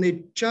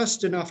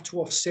just enough to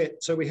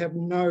offset, so we have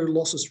no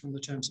losses from the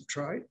terms of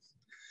trade.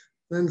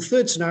 Then the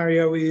third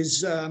scenario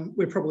is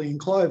we're probably in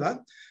clover,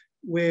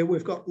 where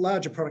we've got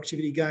larger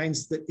productivity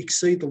gains that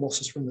exceed the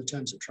losses from the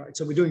terms of trade.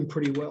 So we're doing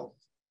pretty well.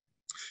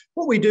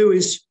 What we do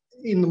is,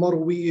 in the model,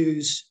 we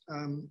use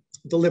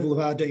the level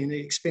of RD&E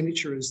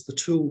expenditure as the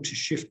tool to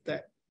shift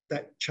that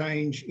that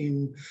change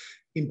in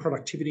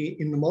productivity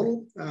in the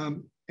model.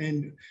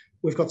 And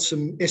we've got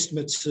some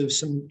estimates of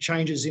some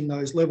changes in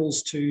those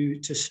levels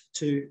to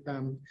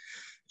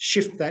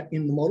shift that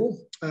in the model.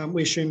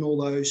 We assume all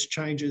those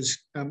changes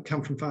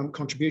come from farmer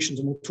contributions,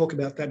 and we'll talk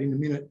about that in a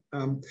minute.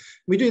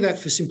 We do that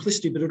for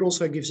simplicity, but it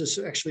also gives us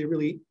actually a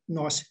really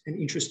nice and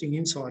interesting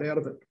insight out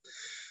of it.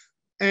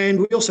 And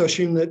we also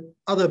assume that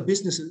other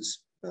businesses,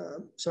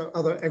 so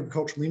other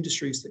agricultural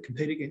industries that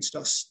compete against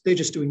us, they're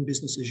just doing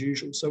business as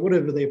usual. So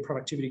whatever their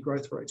productivity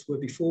growth rates were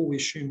before, we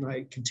assume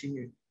they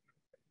continue.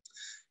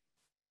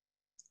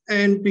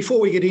 And before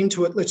we get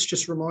into it, let's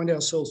just remind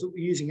ourselves that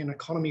we're using an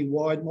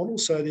economy-wide model.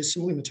 So there's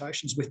some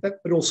limitations with that,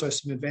 but also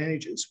some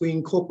advantages. We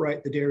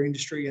incorporate the dairy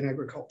industry and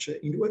agriculture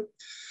into it.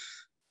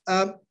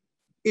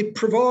 It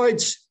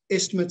provides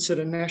estimates at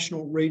a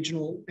national,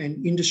 regional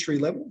and industry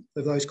level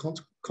of those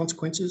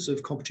consequences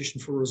of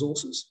competition for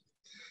resources.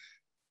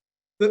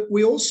 But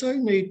we also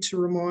need to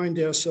remind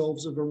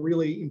ourselves of a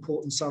really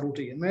important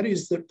subtlety, and that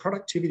is that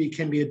productivity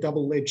can be a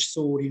double-edged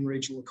sword in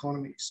regional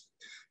economies.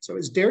 So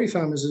as dairy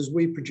farmers, as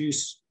we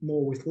produce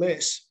more with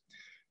less,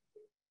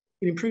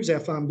 it improves our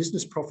farm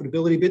business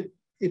profitability, but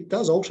it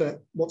does alter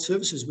what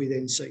services we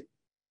then see.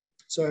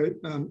 So,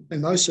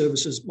 and those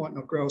services might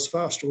not grow as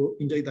fast, or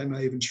indeed they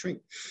may even shrink.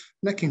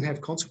 And that can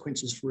have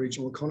consequences for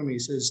regional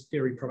economies as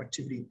dairy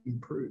productivity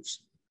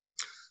improves.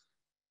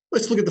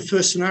 Let's look at the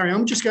first scenario.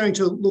 I'm just going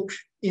to look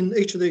in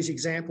each of these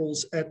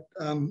examples at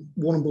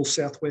Warrnambool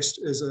Southwest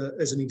as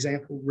an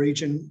example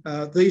region.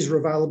 These are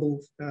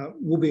available,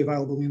 will be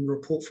available in the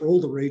report for all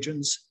the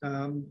regions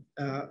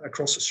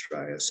across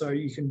Australia. So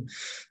you can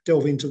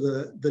delve into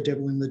the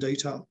devil in the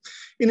detail.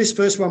 In this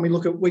first one, we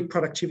look at weak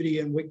productivity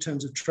and weak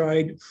terms of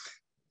trade.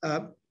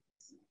 The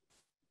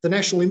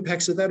national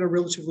impacts of that are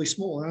relatively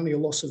small, only a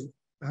loss of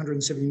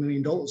 $170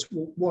 million.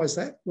 Well, why is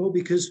that? Well,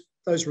 because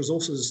those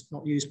resources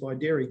not used by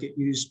dairy get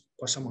used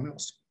by someone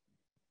else.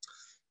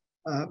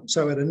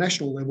 So at a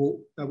national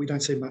level, we don't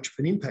see much of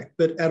an impact,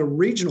 but at a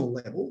regional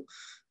level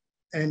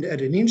and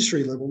at an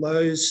industry level,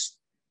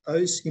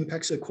 those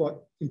impacts are quite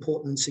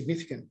important and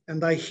significant.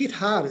 And they hit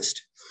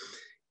hardest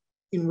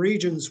in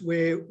regions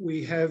where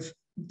we have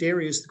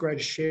dairy as the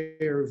greatest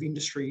share of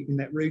industry in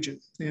that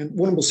region. And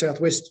Warrnambool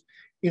Southwest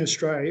in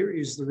Australia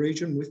is the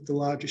region with the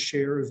largest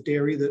share of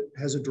dairy that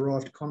has a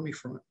derived economy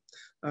from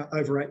it,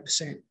 over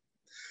 8%.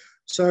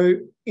 So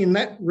in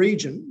that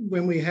region,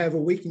 when we have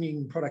a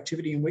weakening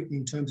productivity and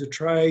weakening terms of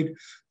trade,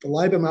 the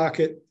labour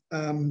market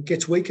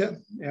gets weaker,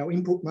 our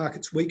input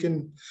markets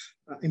weaken,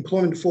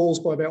 employment falls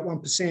by about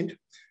 1%,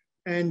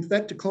 and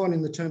that decline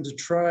in the terms of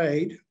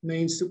trade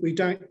means that we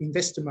don't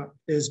invest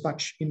as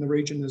much in the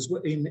region as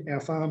well, in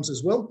our farms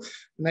as well,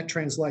 and that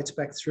translates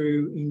back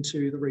through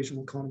into the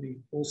regional economy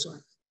also.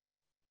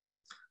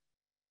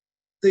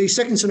 The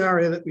second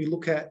scenario that we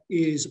look at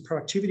is a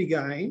productivity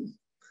gain,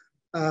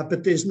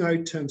 but there's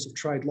no terms of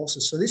trade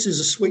losses. So this is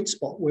a sweet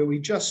spot where we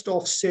just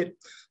offset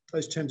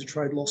those terms of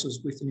trade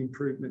losses with an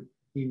improvement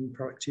in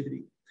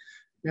productivity.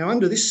 Now,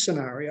 under this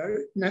scenario,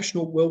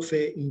 national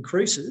welfare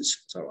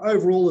increases. So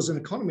overall, as an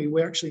economy,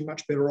 we're actually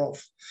much better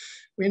off.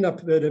 We end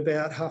up at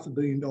about $500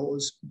 million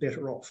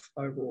better off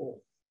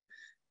overall.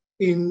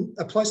 In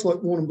a place like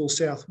Warrnambool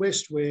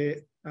Southwest, where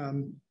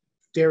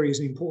dairy is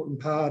an important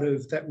part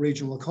of that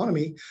regional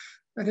economy,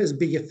 that has a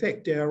big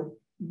effect. Our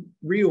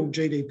real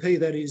GDP,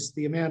 that is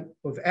the amount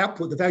of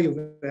output, the value of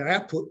our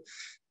output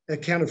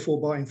accounted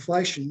for by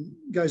inflation,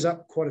 goes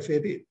up quite a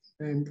fair bit,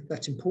 and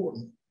that's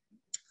important.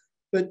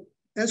 But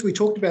as we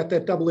talked about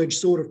that double-edged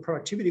sword of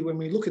productivity, when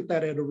we look at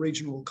that at a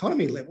regional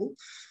economy level,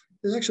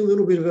 there's actually a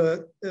little bit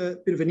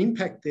of an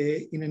impact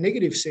there in a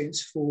negative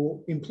sense for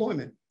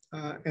employment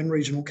and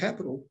regional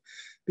capital.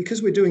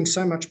 Because we're doing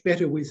so much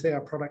better with our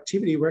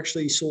productivity, we're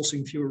actually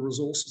sourcing fewer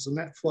resources, and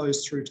that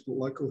flows through to the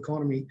local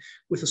economy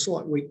with a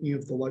slight weakening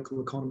of the local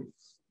economy.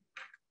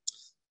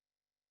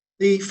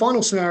 The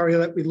final scenario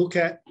that we look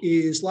at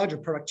is larger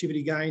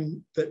productivity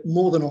gain that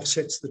more than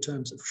offsets the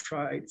terms of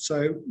trade.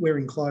 So we're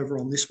in clover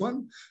on this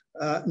one.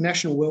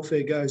 National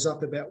welfare goes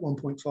up about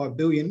 1.5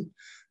 billion.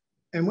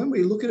 And when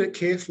we look at it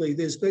carefully,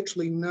 there's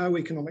virtually no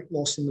economic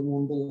loss in the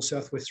Warrnambool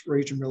Southwest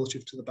region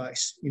relative to the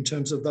base in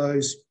terms of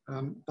those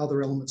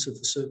other elements of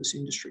the service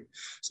industry.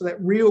 So that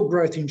real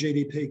growth in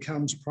GDP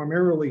comes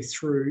primarily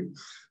through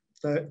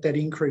that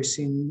increase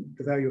in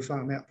the value of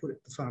farm output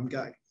at the farm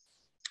gate.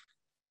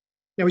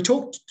 Now, we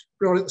talked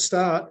right at the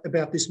start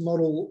about this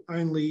model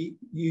only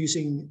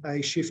using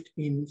a shift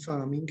in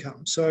farm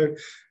income. So,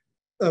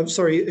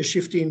 a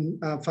shift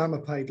in farmer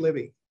paid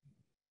levy,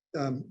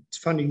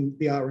 funding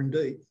the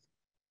R&D.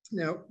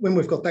 Now, when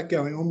we've got that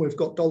going on, we've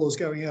got dollars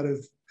going out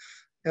of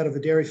a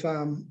dairy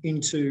farm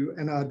into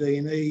an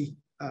RD&E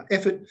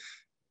effort,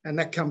 and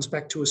that comes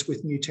back to us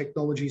with new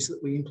technologies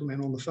that we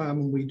implement on the farm,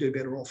 and we do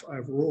better off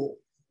overall.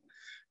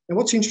 And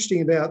what's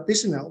interesting about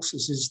this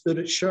analysis is that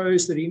it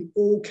shows that in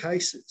all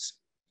cases,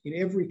 in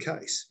every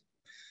case,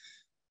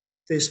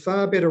 there's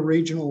far better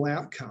regional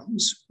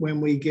outcomes when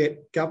we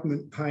get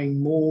government paying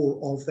more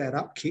of that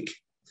upkick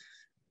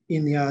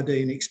in the RD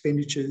and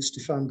expenditures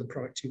to fund the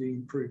productivity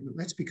improvement.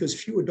 That's because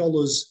fewer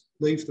dollars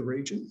leave the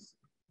region.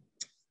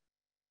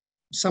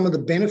 Some of the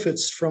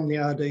benefits from the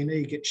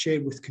RD&E get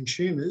shared with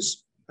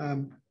consumers.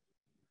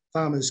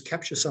 Farmers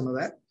capture some of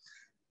that,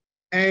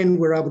 and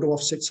we're able to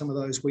offset some of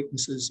those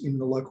weaknesses in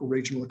the local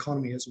regional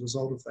economy as a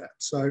result of that.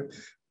 So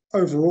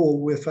overall,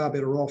 we're far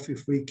better off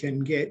if we can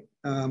get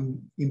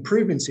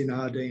improvements in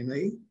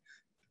RD&E.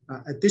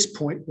 At this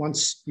point,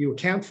 once you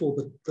account for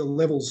the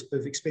levels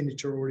of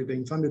expenditure already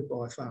being funded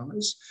by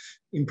farmers,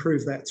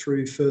 improve that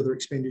through further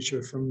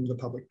expenditure from the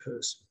public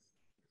purse.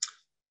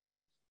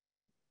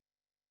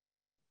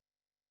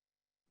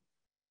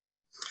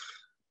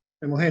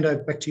 And we'll hand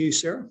over back to you,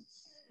 Sarah.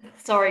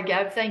 Sorry,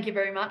 Gav. Thank you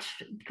very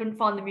much. Couldn't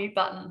find the mute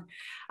button.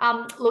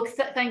 Look,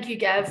 thank you,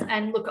 Gav.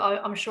 And look,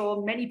 I'm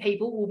sure many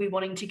people will be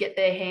wanting to get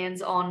their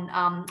hands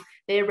on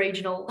their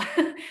regional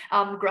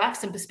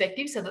graphs and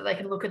perspectives so that they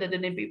can look at it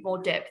in a bit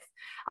more depth.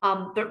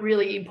 But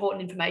really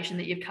important information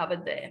that you've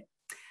covered there.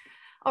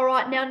 All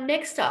right, now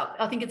next up,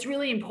 I think it's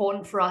really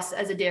important for us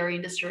as a dairy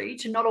industry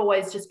to not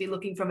always just be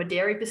looking from a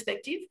dairy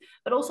perspective,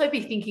 but also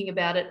be thinking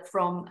about it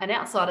from an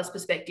outsider's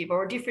perspective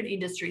or a different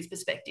industry's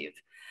perspective.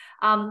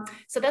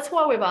 So that's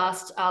why we've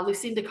asked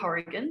Lucinda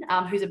Corrigan,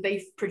 who's a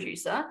beef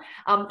producer.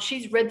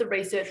 She's read the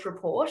research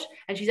report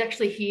and she's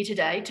actually here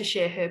today to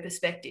share her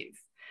perspective.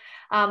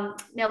 Now,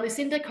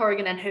 Lucinda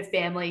Corrigan and her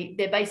family,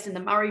 they're based in the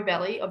Murray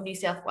Valley of New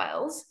South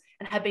Wales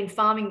and have been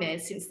farming there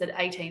since the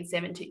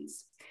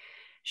 1870s.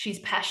 She's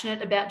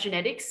passionate about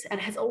genetics and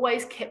has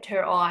always kept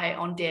her eye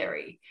on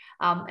dairy.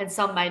 And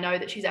some may know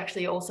that she's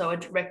actually also a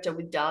director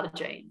with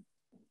DataGene.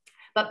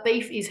 But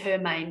beef is her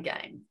main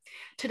game.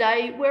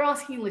 Today, we're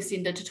asking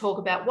Lucinda to talk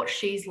about what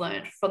she's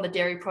learned from the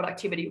dairy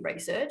productivity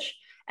research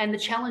and the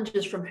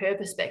challenges from her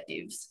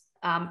perspective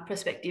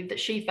that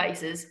she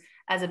faces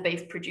as a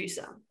beef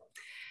producer.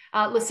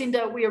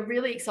 Lucinda, we are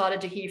really excited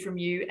to hear from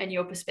you and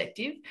your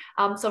perspective.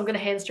 So I'm going to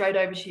hand straight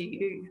over to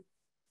you.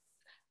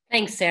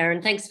 Thanks, Sarah,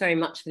 and thanks very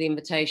much for the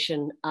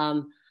invitation.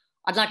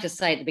 I'd like to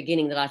say at the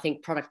beginning that I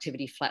think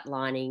productivity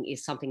flatlining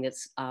is something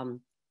that's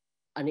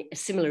a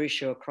similar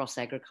issue across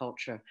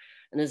agriculture.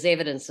 And there's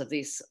evidence of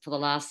this for the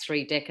last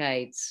 3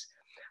 decades.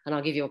 And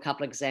I'll give you a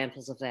couple of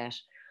examples of that.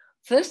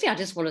 Firstly, I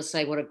just want to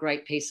say what a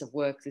great piece of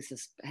work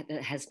this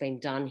has been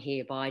done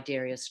here by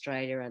Dairy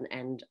Australia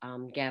and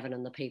Gavin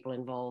and the people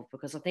involved,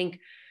 because I think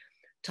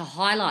to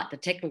highlight the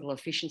technical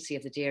efficiency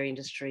of the dairy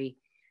industry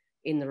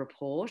in the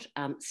report,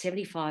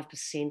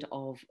 75%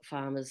 of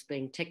farmers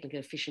being technically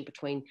efficient,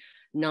 between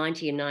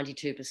 90 and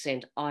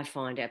 92%, I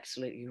find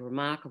absolutely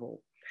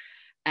remarkable.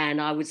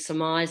 And I would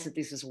surmise that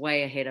this is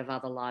way ahead of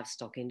other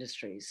livestock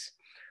industries.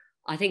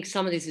 I think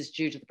some of this is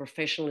due to the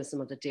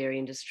professionalism of the dairy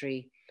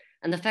industry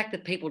and the fact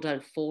that people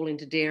don't fall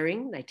into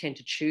dairying, they tend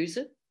to choose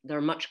it. There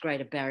are much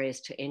greater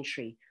barriers to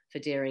entry for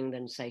dairying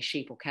than, say,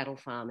 sheep or cattle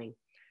farming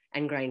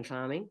and grain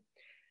farming.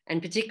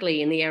 And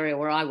particularly in the area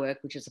where I work,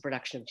 which is the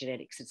production of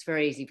genetics, it's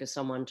very easy for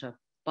someone to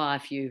buy a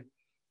few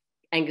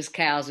Angus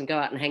cows and go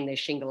out and hang their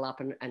shingle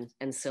up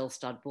and sell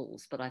stud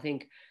bulls. But I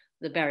think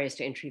the barriers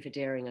to entry for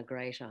dairying are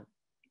greater.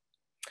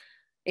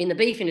 In the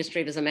beef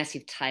industry, there's a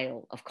massive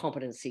tail of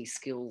competency,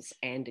 skills,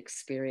 and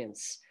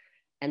experience.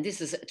 And this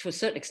is, to a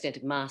certain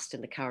extent, masked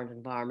in the current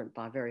environment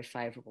by very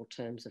favourable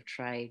terms of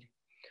trade.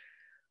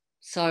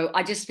 So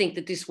I just think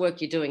that this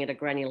work you're doing at a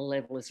granular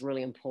level is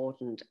really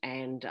important,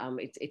 and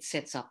it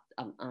sets up,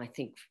 I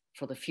think,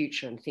 for the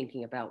future and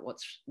thinking about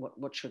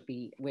what should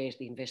be, where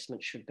the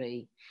investment should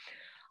be.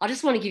 I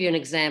just want to give you an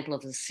example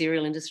of the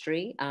cereal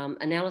industry.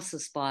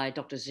 Analysis by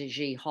Dr.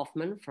 Zhi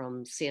Hoffman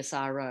from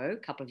CSIRO a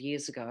couple of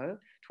years ago,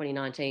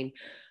 2019,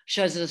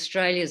 shows that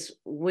Australia's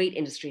wheat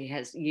industry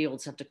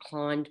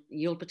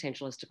yield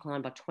potential has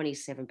declined by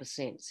 27%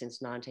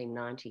 since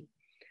 1990.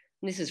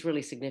 And this is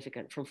really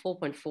significant, from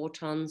 4.4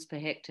 tonnes per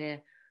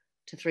hectare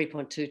to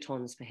 3.2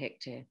 tonnes per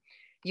hectare.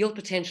 Yield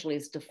potential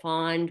is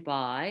defined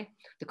by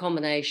the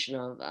combination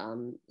of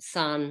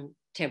sun,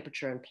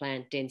 temperature, and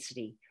plant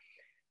density.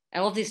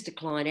 And of this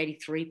decline,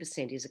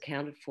 83% is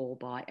accounted for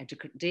by a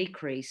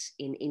decrease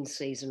in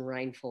in-season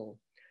rainfall,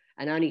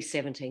 and only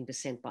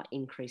 17% by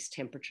increased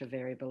temperature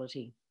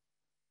variability.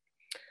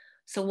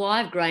 So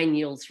why have grain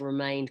yields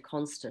remained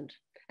constant?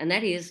 And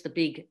that is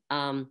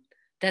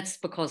that's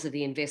because of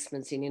the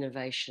investments in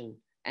innovation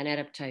and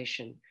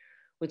adaptation,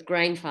 with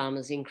grain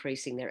farmers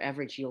increasing their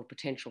average yield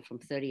potential from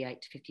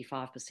 38 to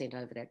 55%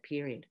 over that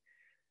period.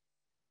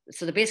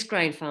 So the best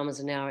grain farmers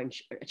are now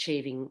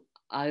achieving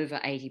over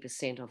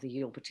 80% of the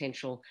yield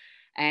potential.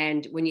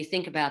 And when you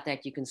think about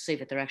that, you can see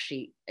that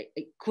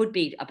it could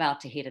be about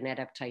to hit an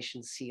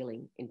adaptation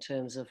ceiling in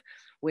terms of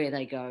where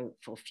they go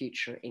for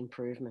future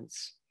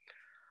improvements.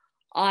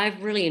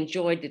 I've really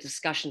enjoyed the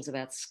discussions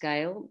about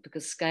scale,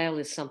 because scale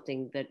is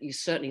something that you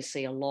certainly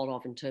see a lot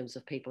of in terms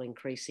of people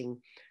increasing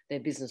their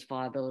business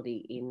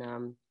viability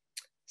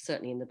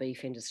certainly in the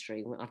beef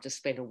industry. I've just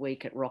spent a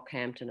week at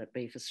Rockhampton at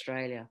Beef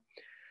Australia.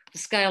 The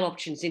scale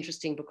option is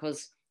interesting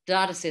because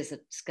data says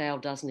that scale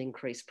doesn't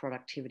increase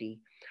productivity.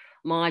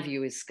 My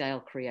view is scale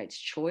creates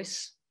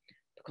choice,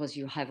 because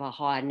you have a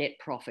higher net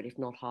profit, if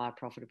not higher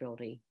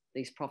profitability.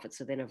 These profits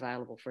are then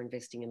available for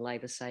investing in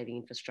labour-saving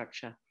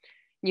infrastructure,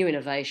 new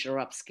innovation or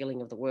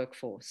upskilling of the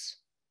workforce.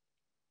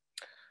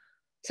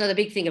 So the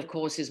big thing, of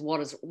course, is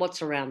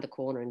what's around the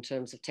corner in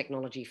terms of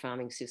technology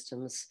farming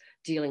systems,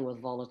 dealing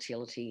with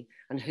volatility,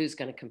 and who's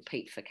going to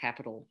compete for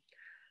capital.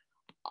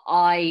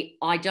 I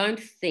don't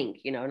think,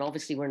 you know, and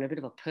obviously we're in a bit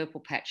of a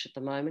purple patch at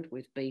the moment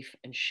with beef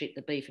and sheep,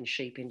 the beef and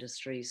sheep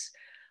industries,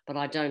 but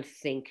I don't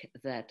think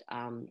that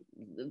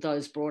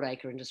those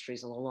broadacre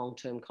industries are a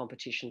long-term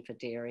competition for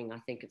dairying. I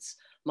think it's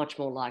much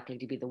more likely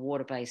to be the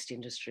water-based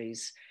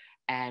industries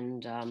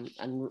and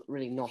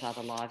really not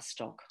other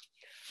livestock.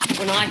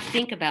 When I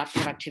think about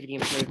productivity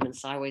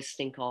improvements, I always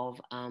think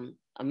of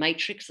a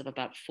matrix of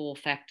about 4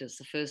 factors.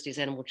 The first is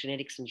animal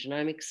genetics and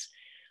genomics,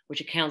 which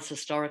accounts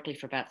historically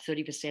for about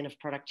 30% of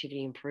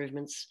productivity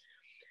improvements.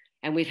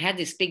 And we've had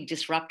this big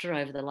disruptor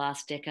over the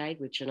last decade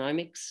with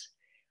genomics.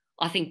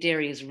 I think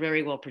dairy is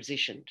very well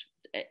positioned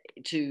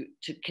to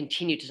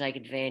continue to take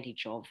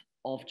advantage of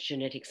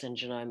genetics and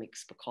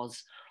genomics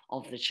because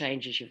of the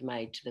changes you've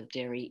made to the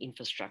dairy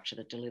infrastructure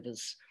that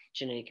delivers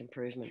genetic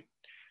improvement.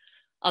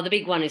 The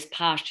big one is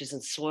pastures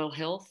and soil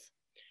health,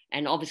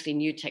 and obviously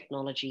new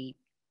technology,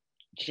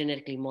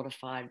 genetically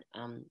modified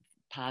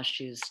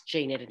pastures,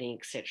 gene editing,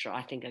 etc.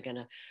 I think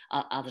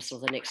are the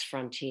sort of the next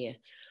frontier.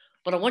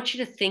 But I want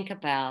you to think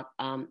about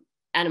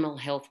animal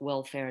health,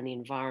 welfare, and the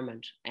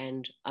environment.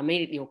 And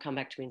immediately you'll come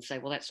back to me and say,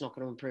 well, that's not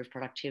going to improve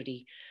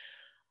productivity.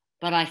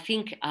 But I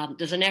think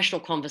there's a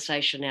national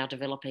conversation now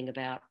developing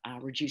about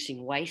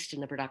reducing waste in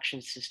the production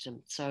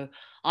system. So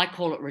I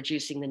call it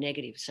reducing the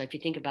negative. So if you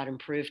think about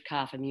improved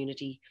calf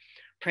immunity,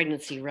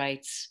 pregnancy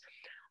rates,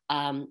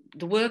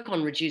 the work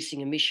on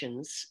reducing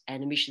emissions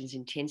and emissions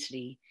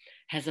intensity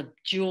has a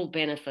dual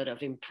benefit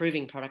of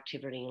improving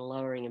productivity and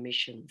lowering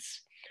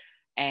emissions.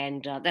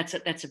 And that's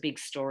a big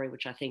story,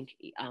 which I think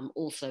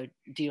also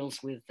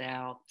deals with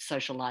our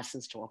social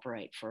license to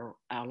operate for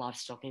our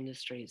livestock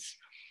industries.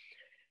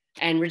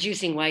 And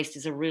reducing waste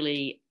is a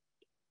really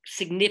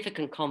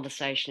significant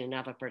conversation in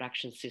other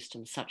production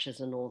systems, such as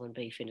the northern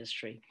beef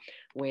industry,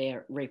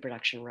 where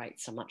reproduction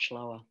rates are much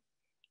lower.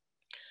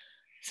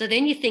 So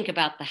then you think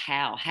about the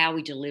how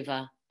we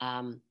deliver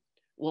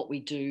what we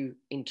do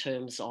in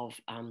terms of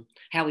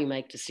how we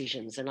make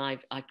decisions. And I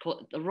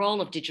call the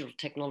role of digital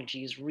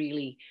technology is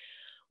really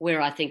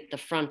where I think the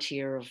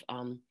frontier of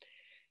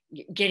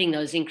getting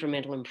those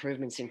incremental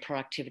improvements in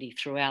productivity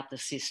throughout the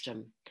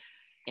system.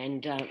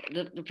 And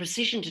the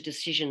Precision to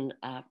Decision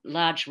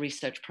large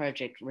research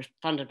project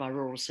funded by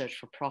Rural Research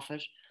for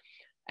Profit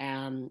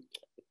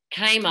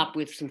came up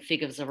with some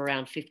figures of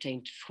around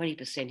 15 to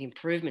 20%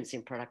 improvements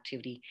in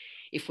productivity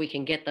if we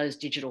can get those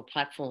digital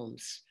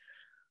platforms.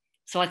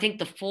 So I think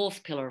the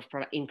fourth pillar of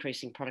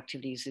increasing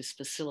productivity is this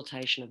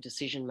facilitation of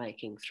decision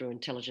making through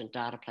intelligent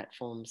data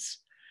platforms.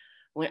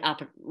 Went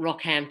up at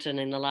Rockhampton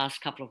in the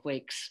last couple of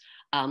weeks.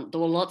 There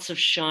were lots of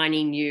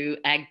shiny new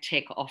ag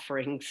tech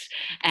offerings,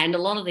 and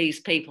a lot of these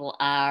people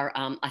are,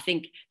 I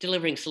think,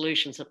 delivering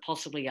solutions that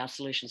possibly are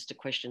solutions to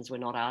questions we're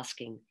not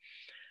asking.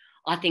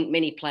 I think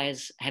many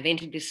players have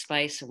entered this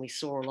space, and we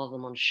saw a lot of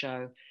them on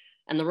show.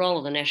 And the role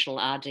of the National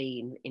RD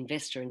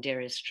investor in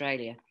Dairy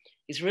Australia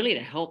is really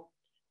to help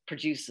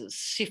producers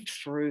sift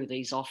through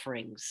these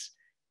offerings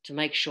to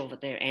make sure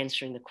that they're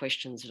answering the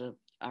questions that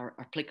are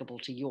applicable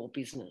to your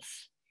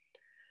business.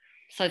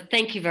 So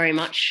thank you very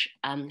much,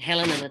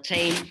 Helen and the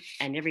team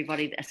and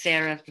everybody,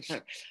 Sarah,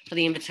 for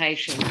the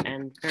invitation,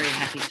 and very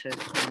happy to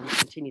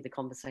continue the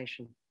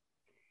conversation.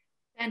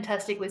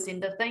 Fantastic,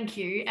 Lucinda. Thank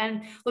you.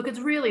 And look, it's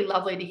really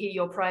lovely to hear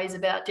your praise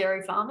about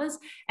dairy farmers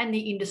and the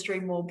industry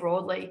more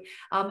broadly.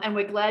 And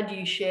we're glad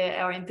you share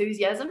our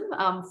enthusiasm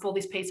for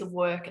this piece of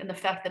work and the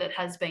fact that it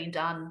has been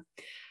done.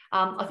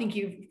 I think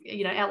you've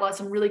outlined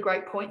some really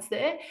great points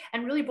there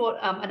and really brought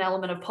an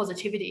element of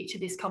positivity to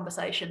this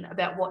conversation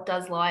about what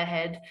does lie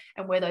ahead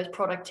and where those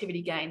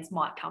productivity gains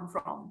might come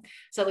from.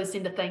 So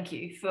Lucinda, thank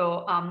you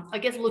for, I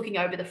guess, looking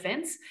over the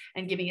fence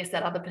and giving us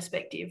that other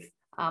perspective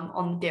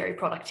on dairy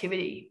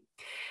productivity.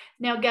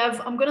 Now, Gav,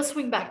 I'm going to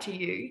swing back to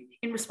you.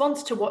 In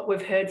response to what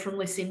we've heard from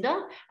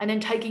Lucinda and then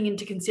taking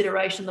into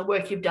consideration the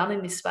work you've done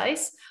in this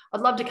space,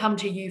 I'd love to come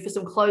to you for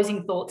some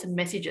closing thoughts and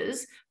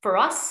messages for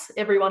us,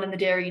 everyone in the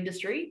dairy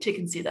industry, to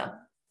consider.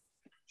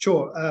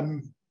 Sure.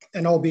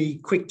 And I'll be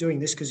quick doing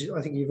this because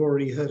I think you've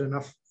already heard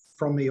enough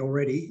from me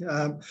already.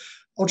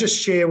 I'll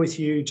just share with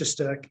you just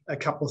a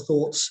couple of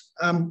thoughts.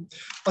 I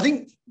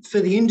think for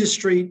the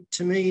industry,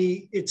 to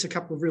me, it's a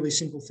couple of really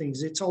simple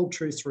things. It's old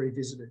truths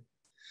revisited.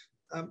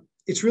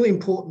 It's really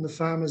important the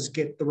farmers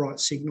get the right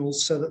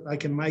signals so that they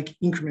can make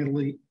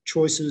incrementally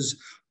choices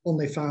on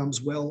their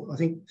farms well. I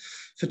think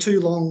for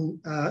too long,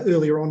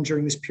 earlier on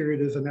during this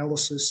period of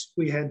analysis,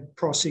 we had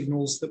price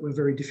signals that were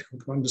very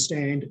difficult to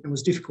understand and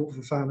was difficult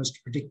for farmers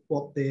to predict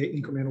what their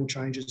incremental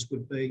changes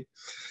would be.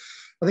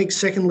 I think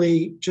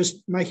secondly,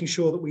 just making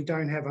sure that we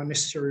don't have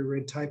unnecessary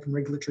red tape and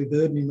regulatory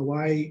burden in the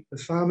way of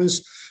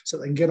farmers so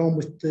they can get on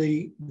with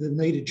the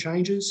needed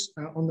changes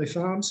on their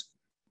farms.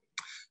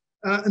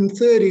 And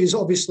third is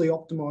obviously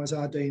optimise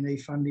RD&E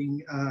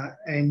funding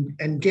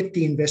and get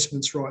the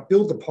investments right,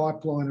 build the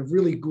pipeline of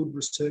really good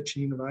research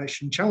and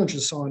innovation, challenge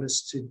the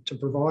scientists to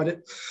provide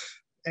it,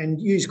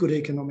 and use good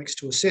economics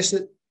to assess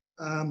it,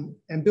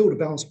 and build a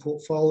balanced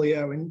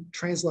portfolio and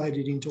translate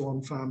it into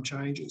on-farm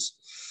changes.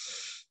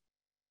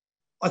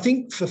 I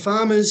think for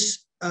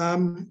farmers,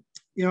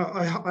 you know,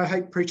 I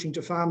hate preaching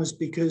to farmers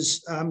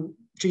because,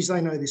 geez,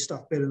 they know this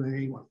stuff better than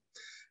anyone.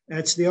 And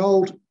it's the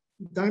old,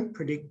 don't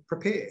predict,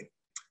 prepare.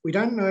 We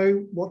don't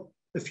know what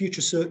the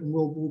future certain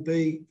world will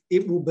be.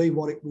 It will be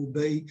what it will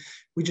be.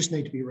 We just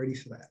need to be ready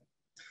for that.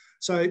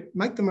 So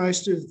make the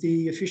most of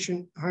the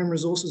efficient home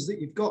resources that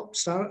you've got.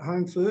 Start at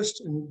home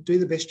first and do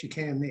the best you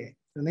can there.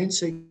 And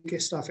then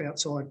get stuff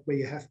outside where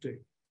you have to.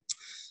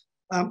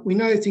 We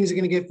know things are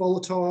going to get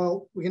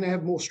volatile. We're going to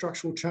have more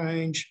structural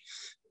change.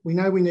 We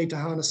know we need to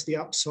harness the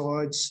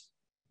upsides.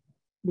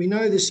 We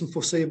know there's some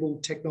foreseeable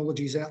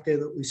technologies out there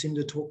that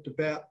Lucinda talked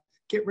about.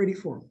 Get ready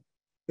for them.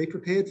 Be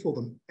prepared for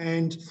them.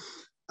 And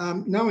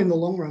know in the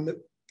long run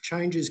that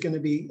change is going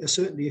to be a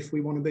certainty if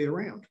we want to be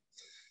around.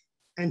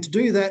 And to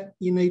do that,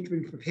 you need to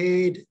be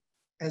prepared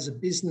as a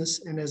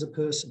business and as a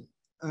person.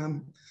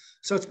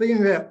 So it's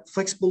being about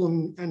flexible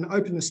and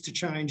openness to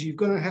change. You're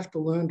going to have to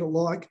learn to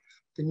like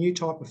the new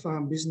type of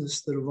farm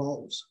business that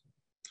evolves.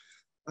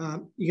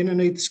 You're going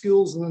to need the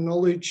skills and the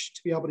knowledge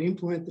to be able to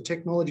implement the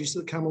technologies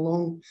that come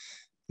along.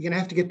 You're going to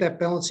have to get that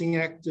balancing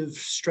act of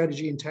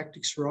strategy and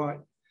tactics right.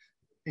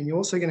 And you're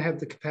also going to have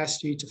the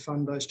capacity to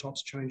fund those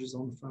types of changes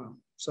on the farm.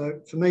 So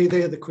for me,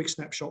 they're the quick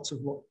snapshots of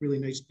what really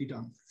needs to be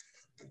done.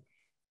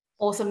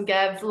 Awesome,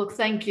 Gav. Look,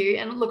 thank you.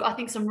 And look, I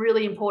think some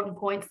really important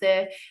points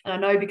there. And I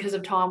know because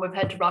of time, we've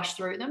had to rush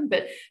through them,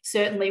 but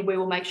certainly we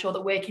will make sure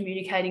that we're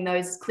communicating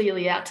those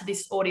clearly out to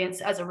this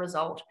audience as a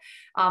result.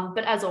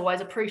 But as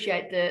always,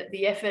 appreciate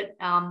the effort,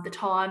 the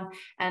time,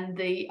 and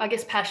the, I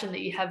guess, passion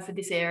that you have for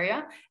this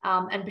area,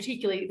 and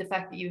particularly the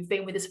fact that you've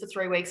been with us for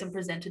 3 weeks and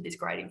presented this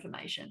great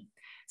information.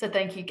 So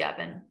thank you,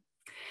 Gavin.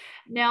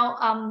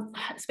 Now,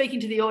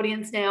 speaking to the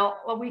audience now,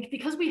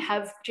 because we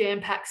have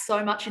jam-packed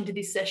so much into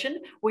this session,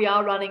 we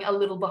are running a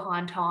little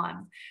behind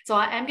time. So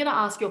I am going to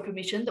ask your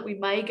permission that we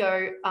may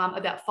go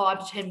about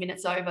 5 to 10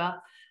 minutes over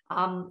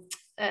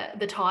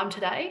the time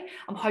today.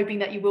 I'm hoping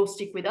that you will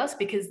stick with us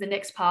because the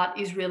next part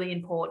is really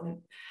important.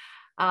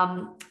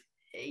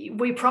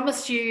 We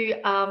promised you,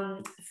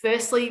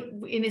 firstly,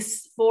 in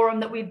this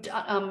forum that we'd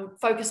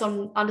focus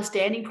on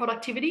understanding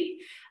productivity.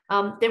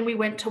 Then we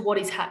went to what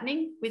is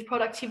happening with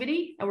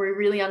productivity, and we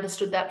really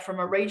understood that from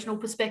a regional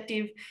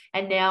perspective,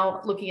 and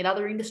now looking at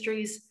other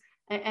industries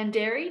and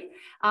dairy.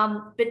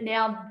 But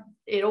now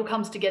it all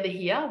comes together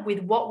here with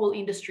what will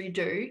industry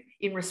do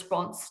in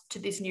response to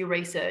this new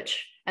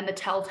research and the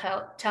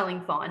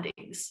telling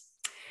findings.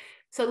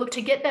 So look,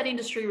 to get that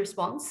industry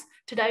response,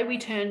 today we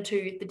turn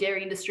to the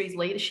dairy industry's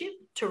leadership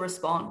to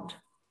respond.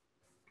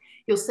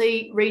 You'll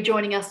see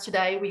rejoining us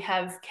today, we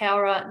have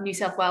Cowra, New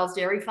South Wales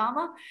dairy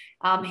farmer.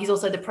 He's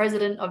also the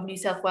president of New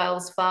South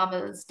Wales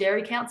Farmers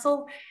Dairy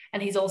Council,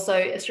 and he's also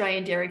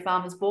Australian Dairy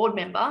Farmers Board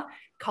member,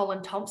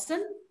 Colin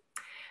Thompson.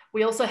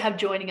 We also have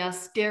joining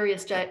us Dairy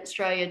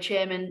Australia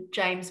Chairman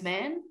James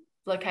Mann,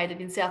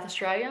 located in South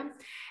Australia.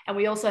 And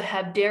we also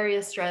have Dairy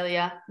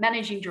Australia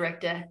Managing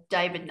Director,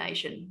 David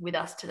Nation, with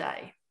us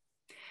today.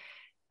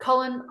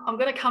 Colin, I'm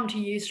going to come to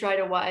you straight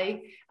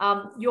away.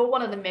 You're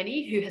one of the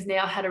many who has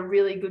now had a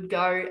really good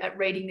go at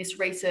reading this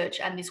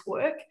research and this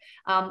work.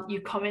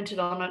 You've commented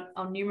on it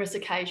on numerous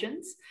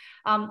occasions.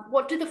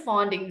 What do the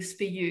findings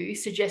for you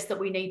suggest that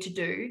we need to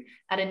do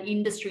at an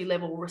industry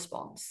level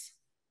response?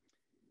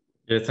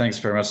 Yeah, thanks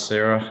very much,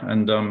 Sarah.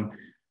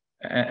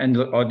 And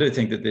I do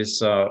think that this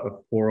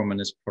forum and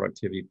this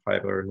productivity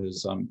paper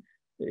is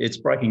it's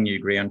breaking new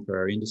ground for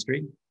our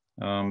industry.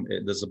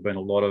 There's been a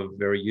lot of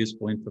very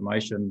useful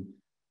information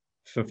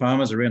for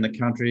farmers around the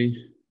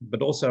country,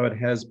 but also it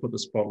has put the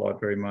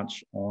spotlight very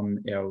much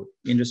on our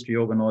industry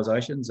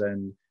organisations,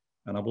 and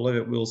I believe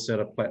it will set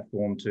a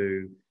platform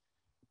to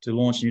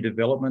launch new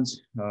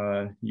developments,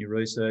 new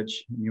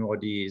research, new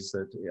ideas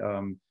that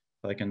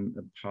they can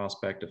pass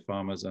back to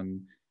farmers. And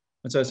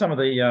so some of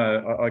the,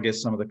 I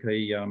guess some of the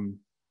key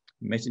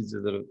messages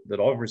that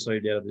I've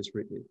received out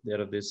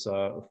of this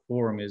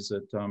forum is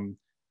that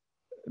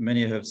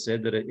many have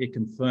said that it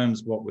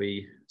confirms what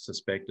we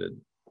suspected.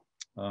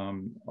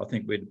 I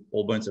think we'd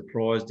all been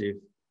surprised if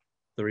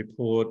the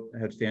report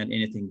had found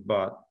anything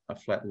but a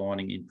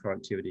flatlining in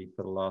productivity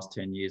for the last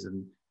 10 years.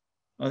 And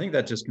I think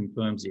that just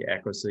confirms the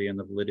accuracy and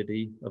the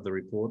validity of the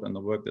report and the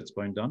work that's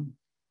been done.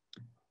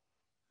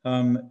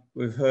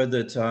 We've heard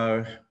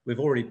that we've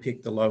already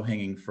picked the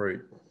low-hanging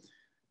fruit.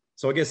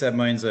 So I guess that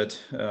means that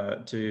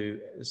to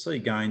see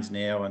gains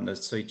now and to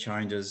see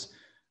changes,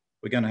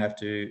 we're going to have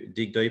to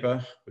dig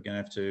deeper. We're going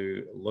to have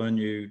to learn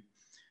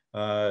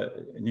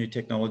new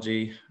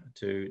technology,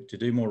 to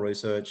do more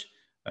research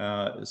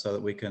so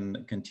that we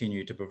can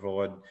continue to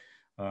provide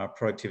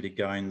productivity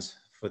gains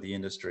for the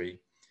industry.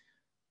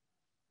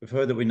 We've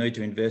heard that we need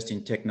to invest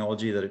in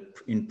technology that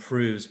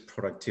improves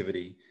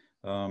productivity.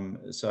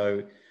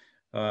 So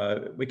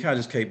we can't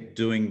just keep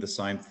doing the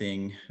same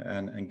thing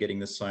and getting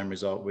the same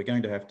result. We're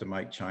going to have to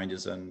make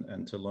changes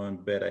and to learn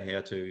better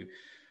how to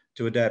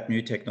adapt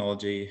new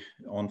technology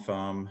on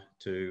farm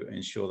to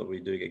ensure that we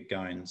do get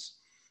gains.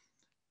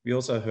 We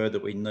also heard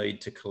that we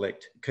need to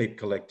keep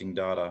collecting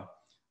data.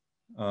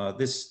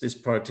 This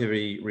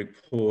productivity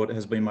report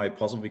has been made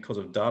possible because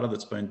of data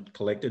that's been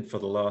collected for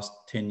the last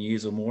 10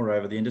 years or more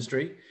over the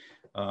industry.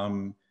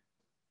 And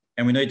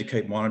we need to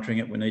keep monitoring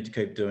it. We need to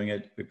keep doing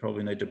it. We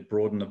probably need to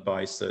broaden the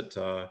base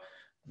that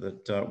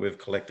we've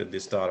collected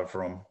this data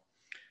from.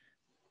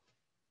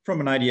 From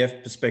an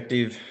ADF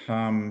perspective,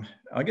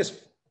 I guess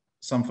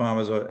some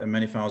farmers and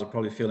many farmers are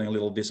probably feeling a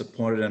little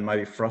disappointed and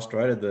maybe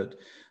frustrated that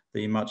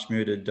the much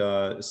mooted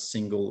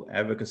single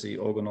advocacy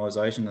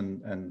organisation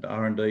and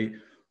R&D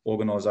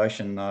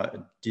organisation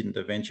didn't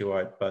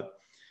eventuate.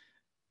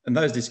 And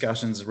those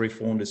discussions,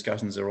 reform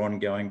discussions, are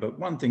ongoing. But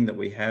one thing that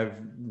we have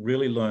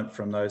really learnt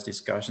from those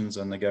discussions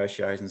and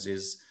negotiations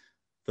is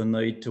the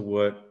need to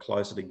work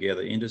closer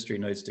together. Industry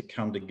needs to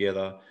come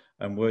together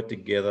and work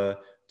together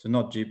to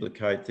not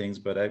duplicate things,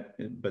 but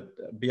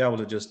be able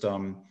to just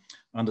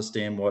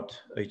understand what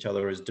each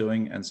other is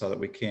doing, and so that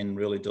we can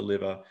really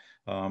deliver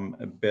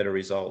better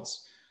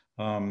results.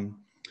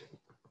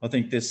 I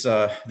think this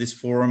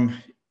forum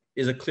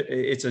is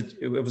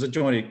it was a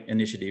joint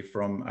initiative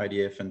from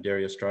ADF and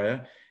Dairy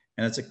Australia,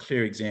 and it's a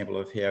clear example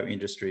of how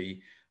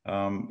industry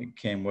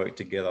can work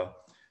together.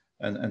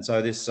 And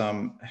so this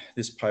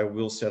paper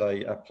will set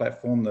a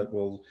platform that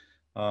will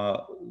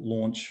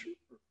launch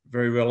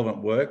very relevant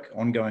work,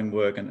 ongoing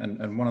work,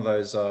 and one of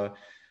those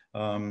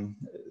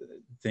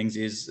things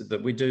is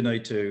that we do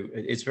need to,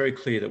 it's very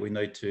clear that we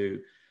need to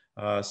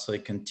see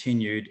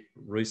continued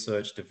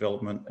research,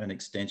 development and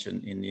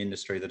extension in the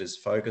industry that is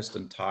focused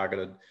and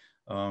targeted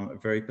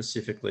very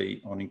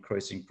specifically on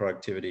increasing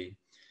productivity.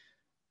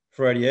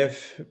 For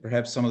ADF,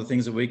 perhaps some of the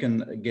things that we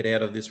can get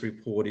out of this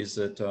report is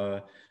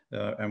that,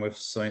 and we've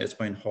seen it's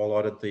been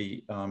highlighted,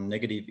 the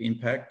negative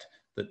impact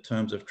that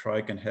terms of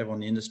trade can have on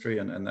the industry,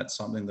 and that's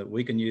something that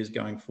we can use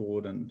going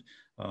forward, and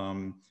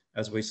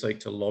as we seek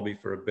to lobby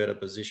for a better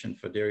position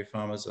for dairy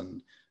farmers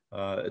and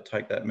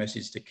take that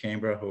message to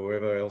Canberra,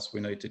 whoever else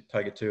we need to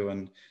take it to,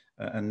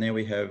 and now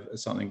we have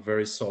something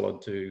very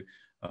solid to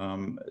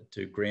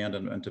ground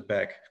and to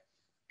back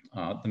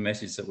the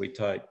message that we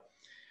take.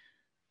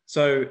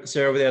 So,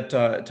 Sarah,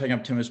 without taking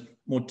up too much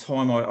more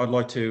time, I'd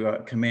like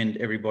to commend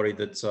everybody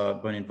that's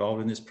been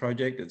involved in this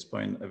project. It's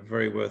been a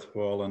very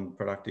worthwhile and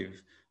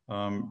productive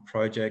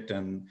project,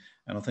 and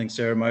I think,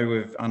 Sarah, maybe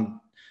we've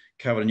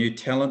uncovered a new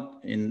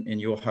talent in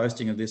your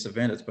hosting of this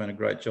event. It's been a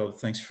great job.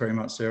 Thanks very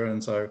much, Sarah.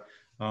 And so,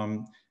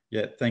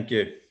 yeah, thank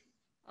you.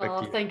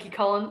 Thank you,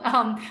 Colin.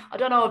 I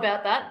don't know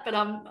about that, but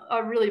I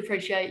really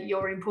appreciate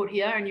your input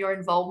here and your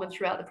involvement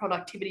throughout the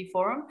Productivity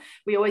Forum.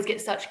 We always get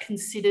such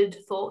considered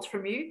thoughts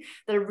from you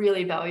that are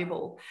really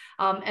valuable.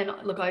 And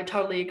look, I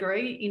totally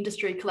agree.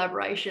 Industry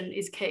collaboration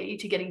is key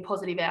to getting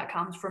positive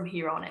outcomes from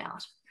here on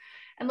out.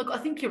 And look, I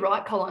think you're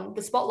right, Colin.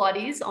 The spotlight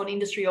is on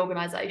industry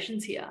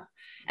organisations here.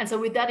 And so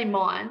with that in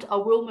mind, I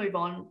will move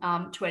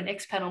on to our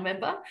next panel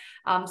member,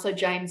 so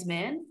James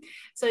Mann.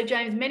 So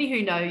James, many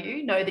who know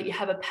you know that you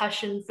have a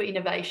passion for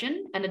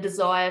innovation and a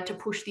desire to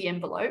push the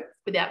envelope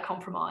without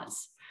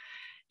compromise.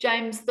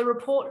 James, the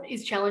report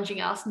is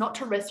challenging us not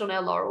to rest on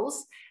our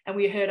laurels, and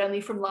we heard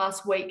only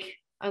last week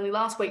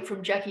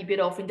from Jackie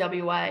Biddulph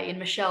in WA and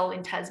Michelle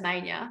in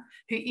Tasmania,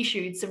 who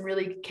issued some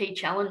really key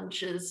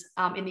challenges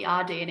in the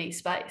RD&E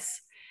space.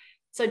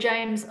 So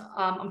James,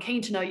 I'm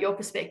keen to know your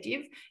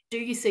perspective. Do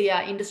you see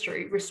our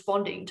industry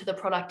responding to the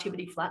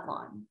productivity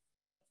flatline?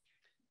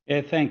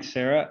 Yeah, thanks,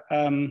 Sarah.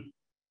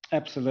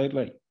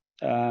 Absolutely.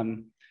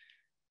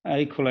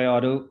 Equally,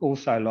 I'd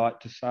also like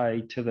to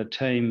say to the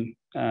team,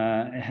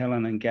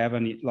 Helen and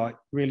Gavin, like,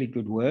 really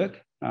good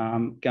work.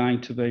 Going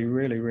to be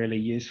really, really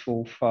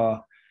useful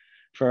for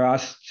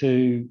us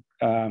to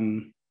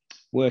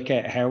work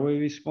out how we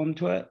respond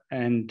to it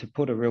and to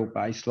put a real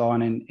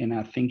baseline in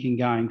our thinking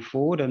going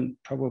forward, and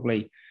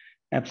probably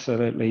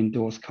absolutely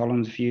endorse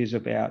Colin's views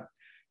about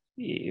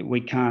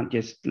we can't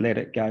just let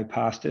it go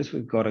past us.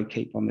 We've got to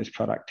keep on this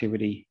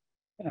productivity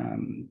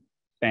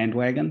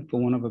bandwagon,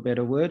 for want of a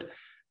better word,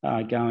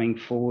 going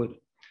forward.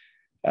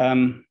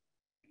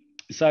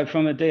 So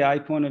from a DA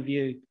point of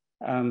view,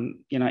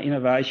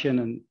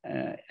 innovation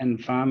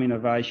and farm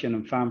innovation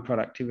and farm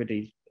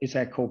productivity is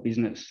our core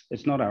business.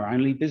 It's not our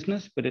only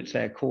business, but it's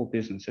our core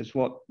business. It's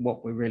what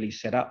we're really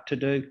set up to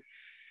do.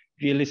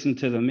 If you listen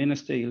to the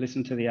Minister, you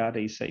listen to the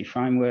RDC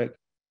framework,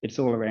 it's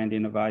all around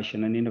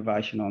innovation and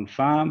innovation on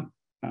farm.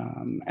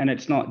 And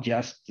it's not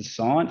just the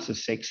science, the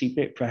sexy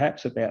bit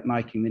perhaps, about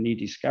making the new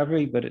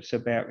discovery, but it's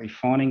about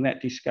refining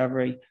that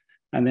discovery,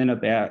 and then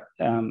about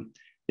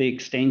the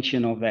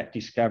extension of that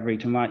discovery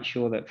to make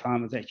sure that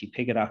farmers actually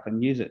pick it up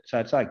and use it. So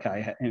it's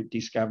okay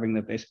discovering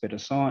the best bit of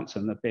science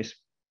and the best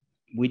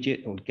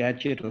widget or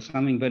gadget or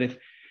something, but if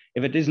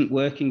it isn't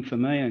working for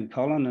me and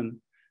Colin and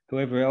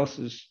whoever else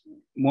is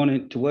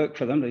wanting to work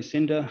for them,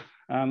 Lucinda,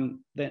 then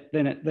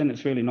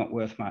it's really not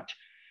worth much.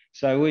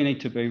 So we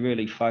need to be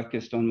really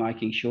focused on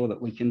making sure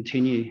that we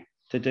continue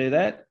to do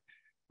that.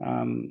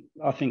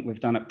 I think we've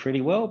done it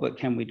pretty well, but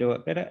can we do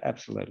it better?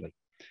 Absolutely.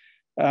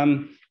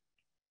 And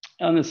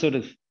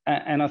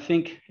I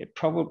think it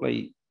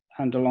probably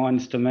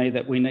underlines to me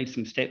that we need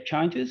some step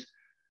changes.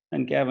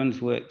 And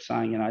Gavin's work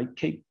saying,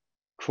 keep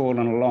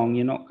crawling along.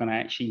 You're not going to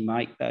actually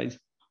make those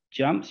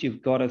jumps.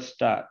 You've got to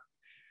start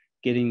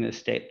getting the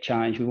step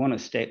change. We want a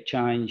step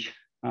change,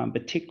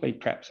 particularly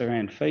perhaps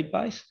around feed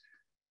base.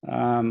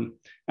 And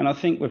I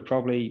think we're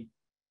probably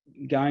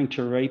going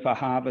to reap a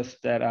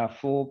harvest that our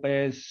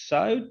forebears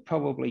sowed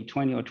probably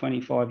 20 or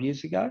 25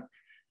 years ago.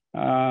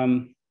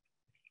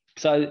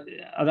 So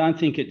I don't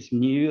think it's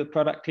new, a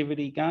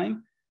productivity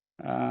game.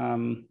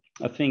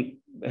 I think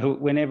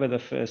whenever the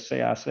first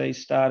CRC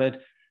started,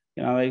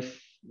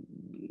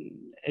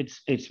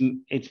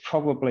 it's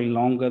probably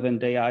longer than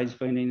DA's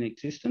been in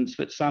existence,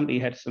 but somebody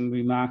had some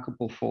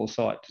remarkable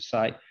foresight to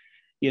say,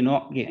 you're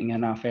not getting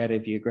enough out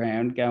of your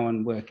ground, go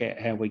and work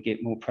out how we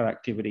get more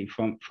productivity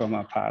from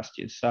our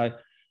pastures. So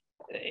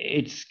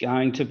it's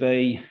going to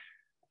be,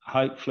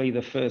 hopefully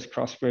the first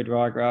crossbred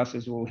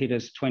ryegrasses will hit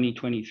us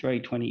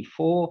 2023,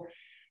 24,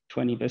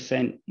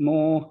 20%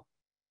 more,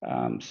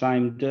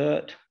 same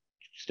dirt,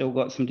 still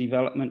got some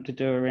development to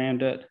do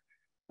around it,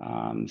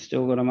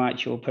 still got to make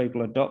sure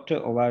people adopt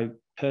it, although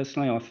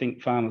personally I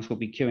think farmers will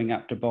be queuing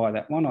up to buy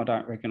that one. I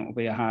don't reckon it will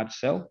be a hard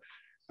sell,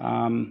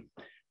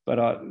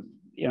 but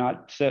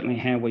certainly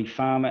how we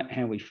farm it,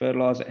 how we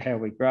fertilise it, how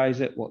we graze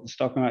it, what the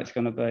stocking rate's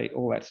going to be,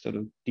 all that sort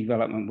of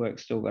development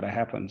work's still got to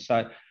happen.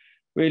 So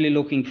really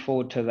looking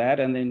forward to that.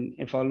 And then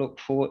if I look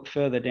forward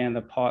further down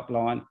the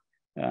pipeline,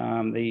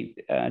 the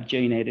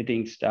gene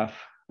editing stuff,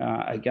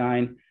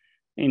 again,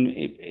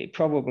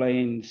 probably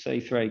in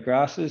C3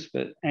 grasses,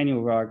 but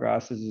annual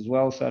ryegrasses as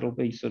well. So it'll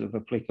be sort of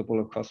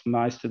applicable across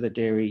most of the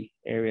dairy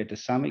area to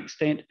some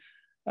extent,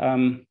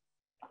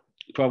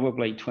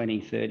 probably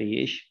 20,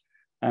 30-ish.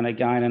 And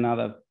again,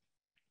 another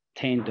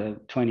 10 to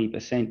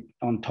 20%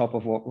 on top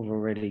of what we've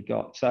already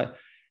got. So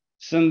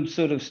some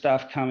sort of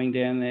stuff coming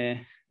down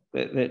there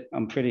that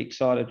I'm pretty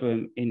excited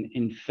with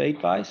in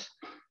feed base.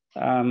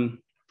 I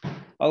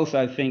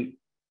also think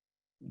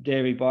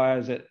dairy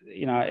buyers are,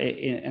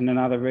 in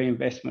another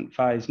reinvestment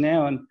phase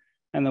now,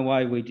 and the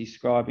way we're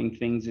describing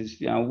things is,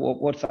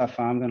 what's our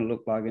farm going to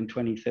look like in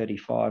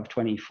 2035,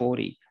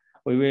 2040?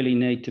 We really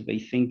need to be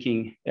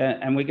thinking,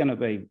 and we're going to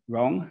be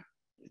wrong,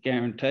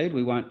 guaranteed.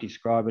 We won't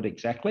describe it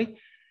exactly,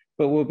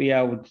 but we'll be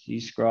able to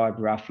describe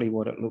roughly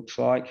what it looks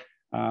like.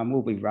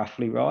 We'll be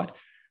roughly right.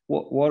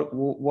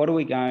 What are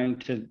we going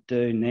to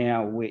do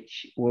now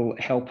which will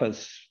help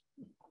us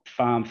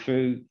farm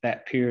through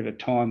that period of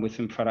time with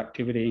some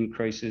productivity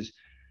increases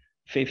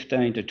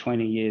 15 to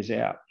 20 years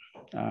out?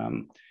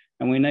 And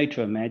we need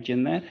to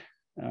imagine that,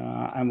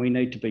 and we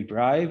need to be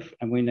brave,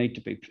 and we need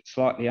to be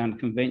slightly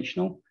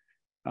unconventional,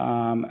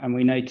 and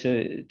we need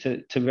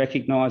to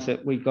recognise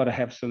that we've got to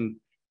have some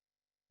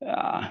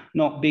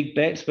not big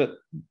bets, but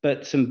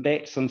some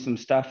bets on some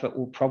stuff that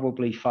will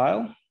probably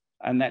fail,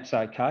 and that's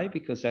okay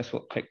because that's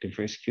what collective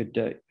risk could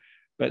do.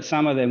 But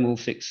some of them will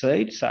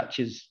succeed, such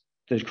as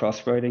the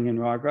crossbreeding in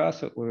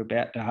ryegrass that we're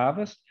about to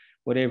harvest,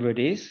 whatever it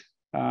is,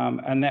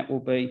 and that'll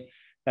be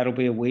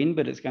a win.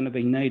 But it's going to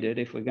be needed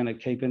if we're going to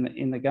keep in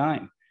the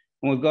game,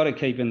 and we've got to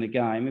keep in the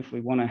game if we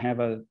want to have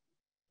I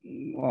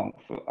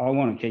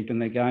want to keep in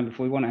the game if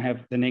we want to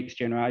have the next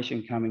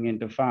generation coming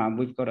into farm.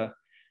 We've got to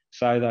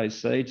sow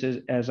those seeds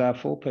as our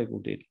forepeople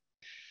did.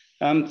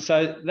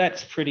 So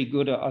that's pretty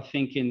good, I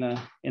think, in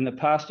the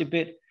pasture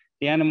bit.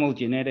 The animal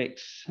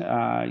genetics,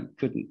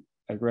 couldn't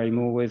agree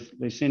more with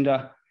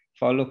Lucinda.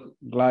 If I look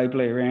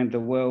globally around the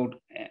world,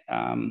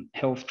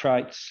 health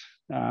traits,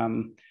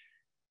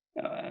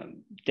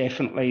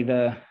 definitely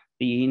the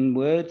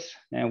inwards.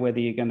 Now, whether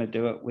you're going to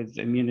do it with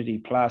immunity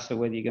plus or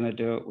whether you're going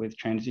to do it with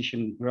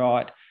transition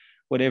right,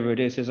 whatever it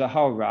is, there's a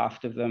whole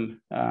raft of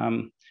them.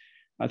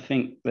 I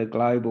think the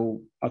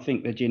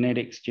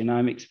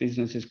genomics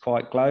business is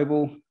quite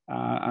global.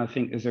 I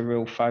think there's a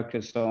real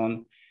focus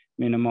on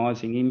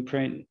minimising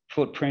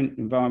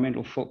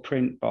environmental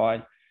footprint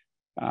by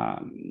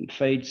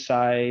feed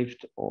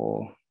saved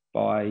or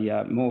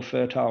by more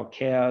fertile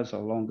cows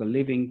or longer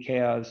living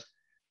cows.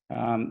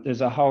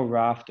 There's a whole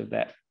raft of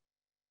that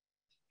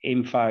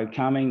info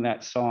coming,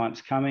 that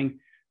science coming.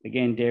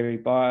 Again, Dairy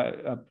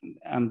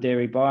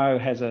Bio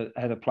has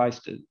a place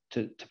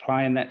to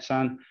play in that,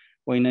 son.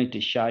 We need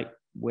to shape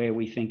where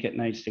we think it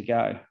needs to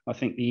go. I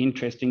think the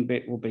interesting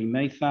bit will be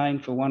methane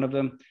for one of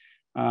them.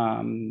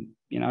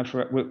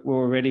 We're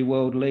already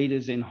world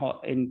leaders in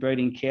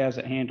breeding cows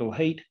that handle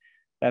heat.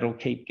 That'll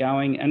keep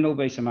going. And there'll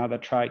be some other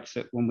traits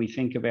that when we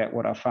think about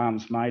what our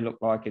farms may look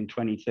like in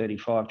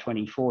 2035,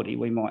 2040,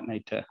 we might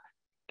need to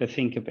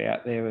think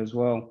about there as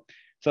well.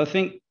 So I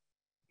think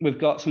we've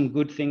got some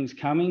good things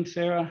coming,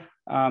 Sarah.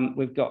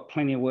 We've got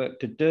plenty of work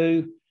to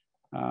do.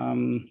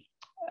 And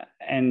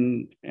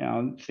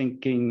I'm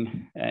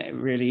thinking,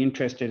 really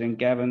interested in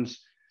Gavin's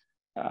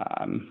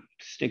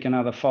stick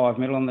another 5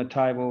 mil on the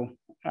table.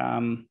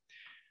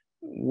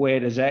 where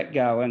does that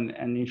go?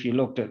 And if you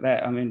looked at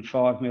that, I mean,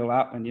 5 mil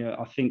up, and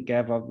I think,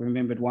 Gav, I've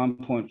remembered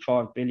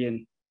 1.5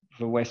 billion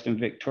for Western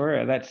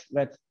Victoria. That's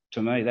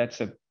to me,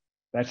 that's a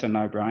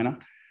no-brainer.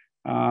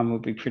 We'll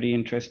be pretty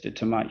interested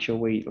to make sure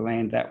we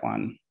land that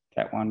one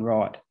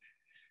right.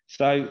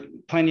 So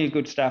plenty of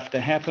good stuff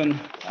to happen,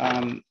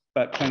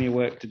 but plenty of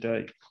work to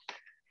do.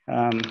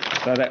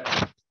 So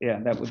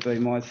that would be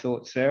my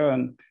thoughts, Sarah.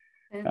 And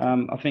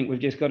I think we've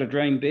just got to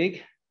dream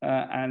big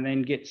and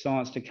then get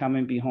science to come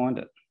in behind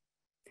it.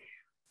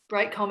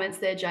 Great comments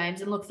there,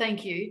 James. And look,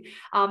 thank you.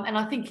 And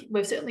I think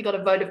we've certainly got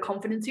a vote of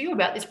confidence here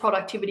about this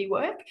productivity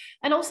work,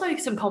 and also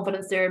some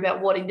confidence there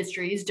about what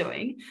industry is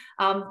doing.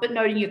 But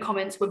noting your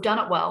comments, we've done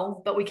it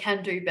well, but we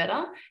can do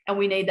better, and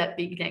we need that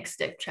big next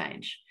step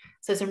change.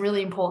 So some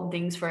really important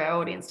things for our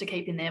audience to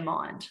keep in their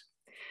mind.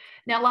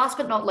 Now, last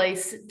but not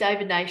least,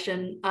 David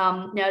Nation.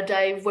 Now,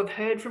 Dave, we've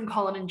heard from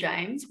Colin and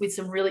James with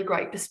some really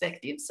great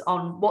perspectives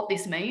on what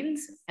this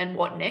means and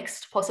what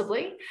next,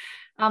 possibly.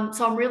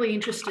 So I'm really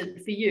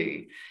interested for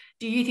you.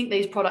 Do you think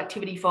these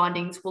productivity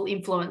findings will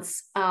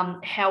influence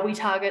how we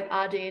target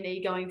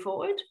RD&E going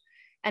forward?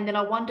 And then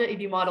I wonder if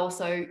you might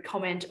also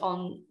comment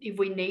on if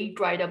we need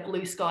greater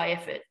blue sky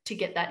effort to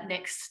get that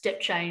next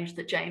step change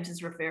that James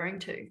is referring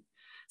to.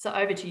 So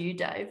over to you,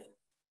 Dave.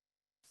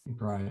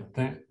 Great.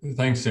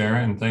 Thanks,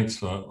 Sarah, and thanks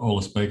for all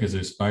the speakers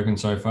who've spoken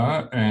so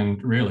far,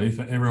 and really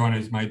for everyone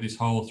who's made this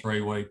whole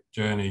 3-week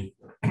journey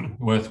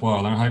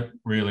worthwhile. And I hope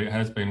really it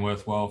has been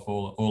worthwhile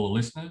for all the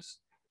listeners.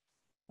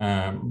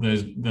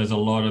 There's a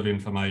lot of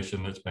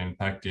information that's been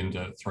packed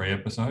into 3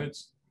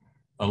 episodes,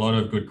 a lot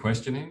of good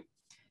questioning.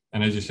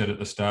 And as you said at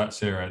the start,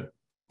 Sarah,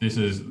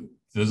 there's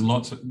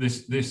lots of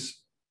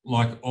this,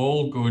 like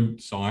all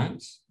good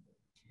science,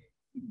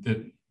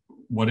 that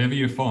whatever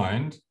you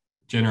find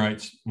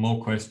generates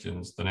more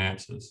questions than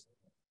answers.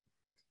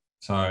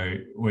 So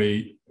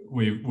we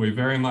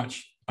very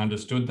much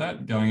understood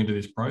that going into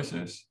this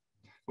process.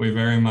 We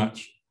very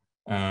much,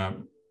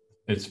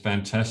 it's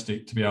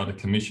fantastic to be able to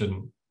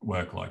commission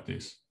work like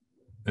this.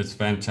 It's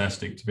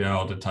fantastic to be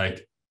able to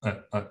take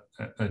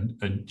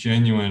a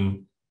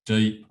genuine,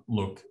 deep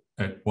look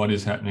at what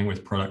is happening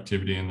with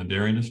productivity in the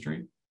dairy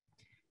industry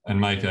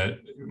and make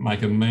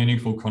a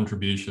meaningful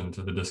contribution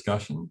to the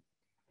discussion.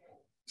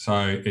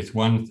 So it's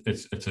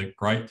a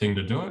great thing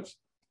to do it.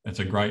 It's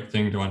a great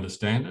thing to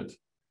understand it,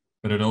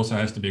 but it also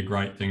has to be a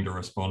great thing to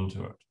respond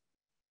to it.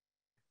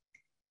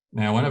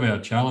 Now, one of our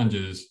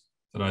challenges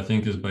that I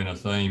think has been a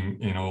theme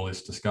in all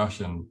this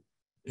discussion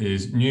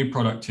is new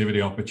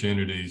productivity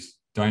opportunities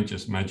don't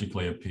just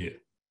magically appear.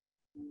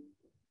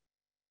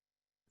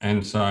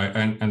 And so,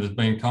 and there's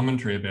been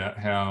commentary about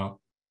how,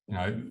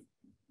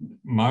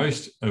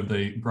 most of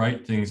the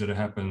great things that have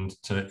happened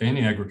to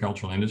any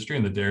agricultural industry,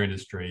 and the dairy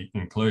industry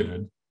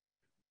included,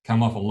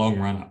 come off a long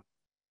run-up,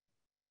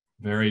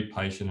 very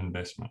patient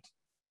investment.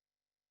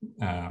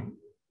 And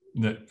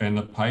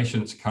the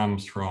patience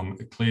comes from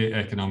a clear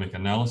economic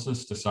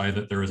analysis to say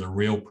that there is a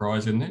real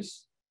prize in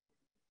this.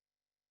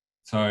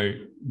 So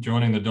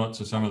joining the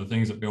dots of some of the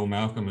things that Bill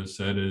Malcolm has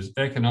said is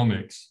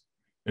economics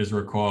is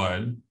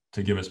required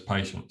to give us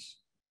patience,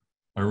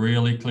 a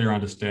really clear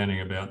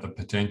understanding about the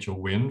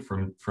potential win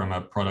from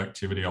a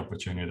productivity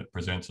opportunity that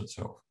presents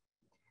itself.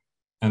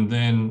 And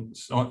then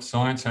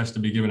science has to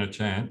be given a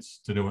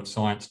chance to do what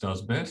science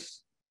does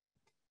best.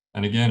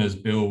 And again, as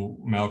Bill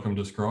Malcolm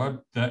described,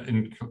 that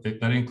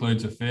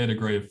includes a fair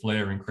degree of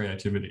flair and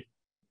creativity,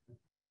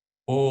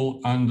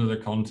 all under the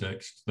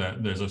context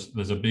that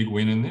there's a big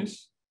win in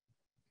this,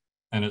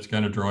 and it's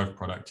going to drive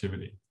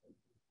productivity.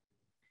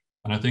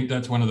 And I think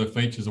that's one of the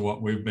features of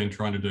what we've been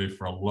trying to do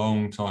for a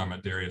long time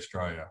at Dairy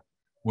Australia,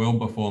 well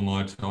before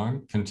my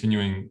time,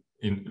 continuing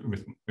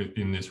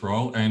in this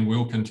role, and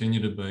will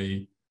continue to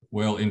be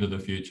well into the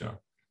future.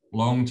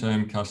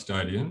 Long-term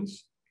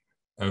custodians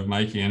of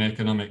making an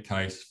economic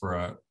case for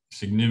a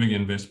significant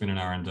investment in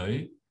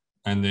R&D,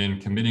 and then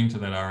committing to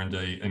that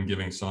R&D and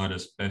giving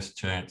scientists best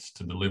chance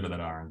to deliver that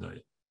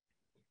R&D.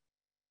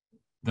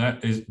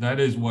 That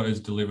is what has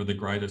delivered the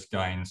greatest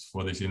gains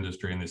for this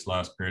industry in this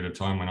last period of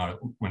time.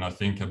 When I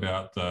think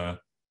about the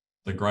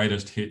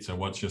greatest hits of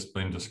what's just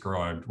been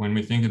described, when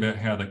we think about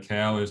how the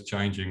cow is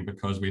changing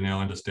because we now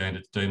understand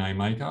its DNA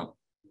makeup,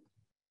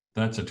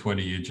 that's a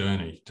 20-year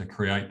journey to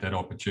create that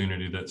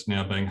opportunity that's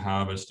now being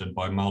harvested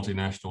by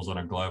multinationals on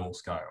a global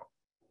scale.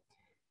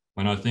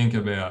 When I think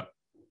about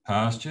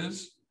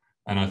pastures,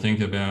 and I think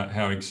about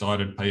how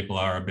excited people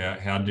are about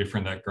how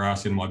different that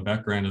grass in my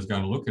background is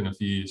going to look in a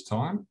few years'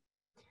 time,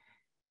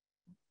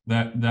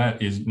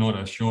 that is not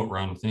a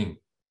short-run thing.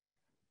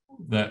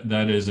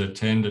 That is a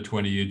 10 to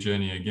 20-year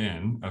journey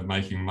again of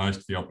making most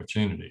of the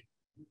opportunity.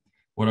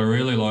 What I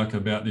really like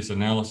about this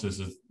analysis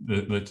is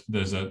that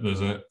there's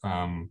a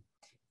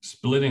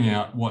splitting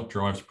out what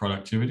drives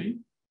productivity.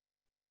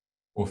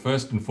 Well,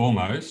 first and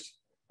foremost,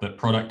 that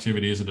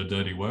productivity isn't a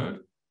dirty word,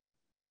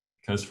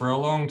 because for a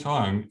long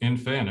time, in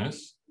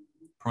fairness,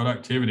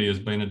 productivity has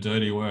been a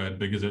dirty word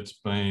because it's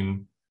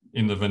been,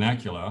 in the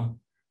vernacular,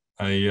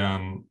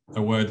 a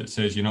word that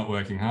says you're not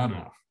working hard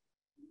enough.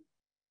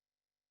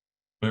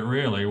 But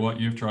really what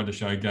you've tried to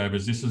show, Gav,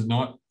 is this is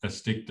not a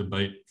stick to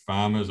beat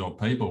farmers or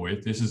people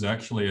with. This is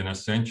actually an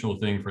essential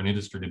thing for an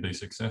industry to be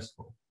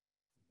successful.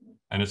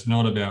 And it's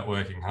not about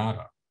working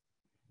harder.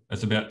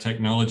 It's about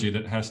technology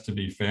that has to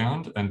be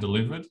found and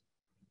delivered,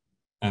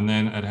 and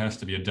then it has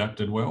to be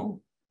adapted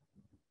well,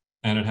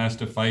 and it has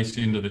to face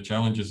into the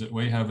challenges that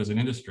we have as an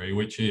industry,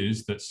 which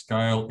is that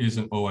scale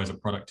isn't always a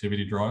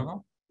productivity driver,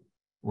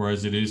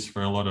 whereas it is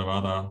for a lot of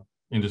other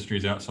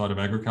industries outside of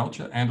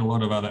agriculture and a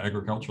lot of other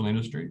agricultural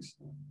industries,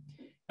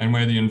 and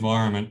where the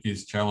environment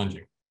is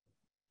challenging.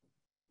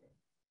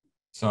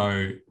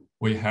 So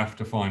we have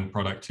to find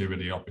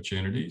productivity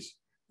opportunities.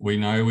 We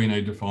know we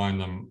need to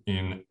find them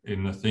in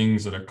the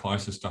things that are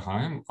closest to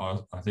home.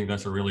 I think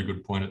that's a really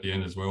good point at the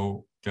end as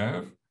well,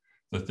 Gav.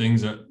 The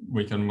things that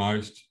we can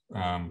most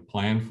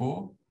plan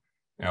for,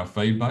 our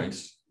feed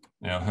base,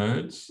 our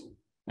herds,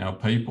 our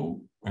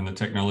people, and the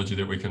technology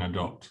that we can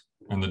adopt,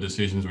 and the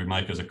decisions we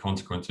make as a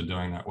consequence of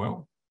doing that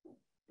well.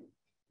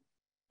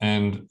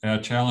 And our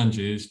challenge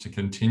is to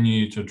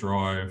continue to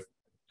drive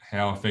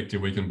how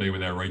effective we can be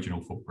with our regional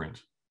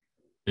footprint.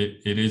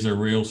 It is a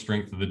real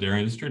strength of the dairy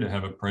industry to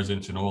have a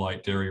presence in all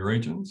 8 dairy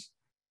regions.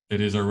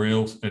 It is a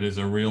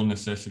real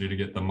necessity to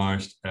get the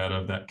most out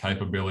of that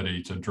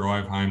capability to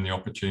drive home the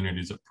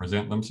opportunities that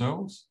present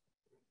themselves.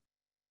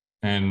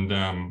 And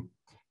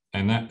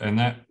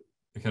that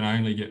can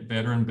only get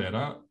better and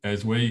better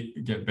as we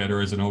get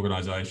better as an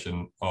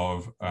organisation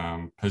of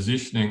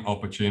positioning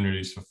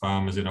opportunities for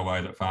farmers in a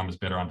way that farmers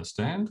better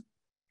understand.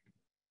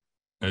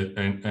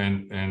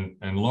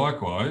 And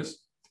likewise,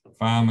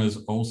 farmers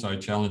also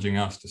challenging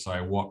us to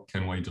say, what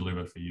can we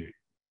deliver for you?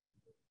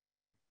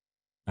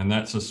 And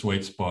that's a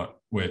sweet spot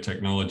where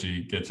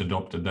technology gets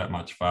adopted that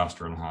much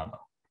faster and harder.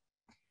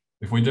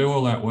 If we do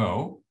all that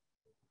well,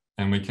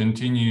 and we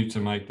continue to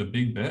make the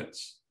big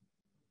bets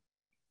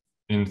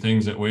in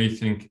things that we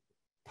think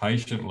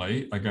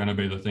patiently are going to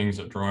be the things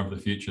that drive the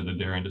future of the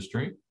dairy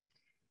industry,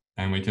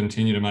 and we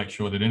continue to make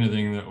sure that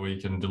anything that we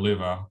can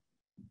deliver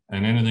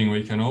and anything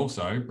we can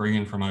also bring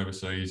in from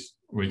overseas,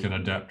 we can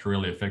adapt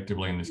really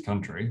effectively in this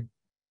country,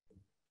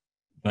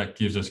 that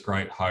gives us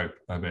great hope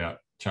about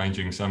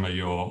changing some of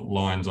your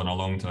lines on a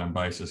long-term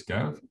basis,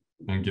 Gav,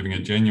 and giving a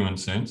genuine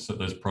sense that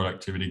there's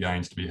productivity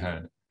gains to be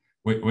had.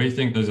 We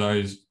think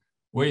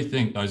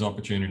those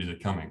opportunities are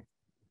coming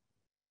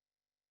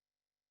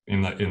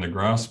in the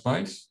grass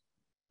space,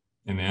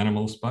 in the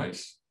animal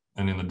space,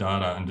 and in the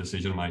data and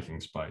decision-making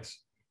space.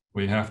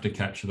 We have to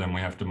capture them.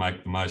 We have to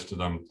make the most of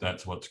them. They're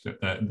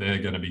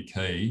going to be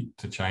key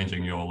to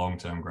changing your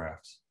long-term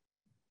graphs.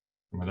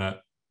 And with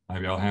that,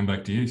 maybe I'll hand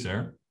back to you,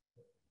 Sarah.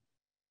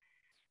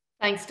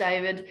 Thanks,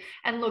 David.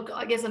 And look,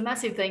 I guess a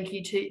massive thank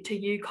you to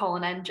you,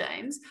 Colin and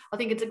James. I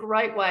think it's a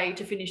great way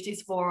to finish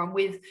this forum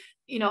with,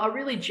 you know, a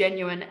really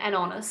genuine and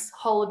honest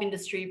whole of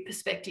industry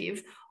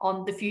perspective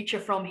on the future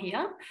from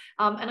here.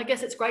 And I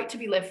guess it's great to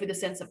be left with a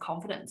sense of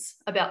confidence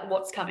about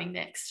what's coming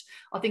next.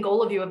 I think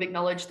all of you have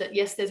acknowledged that,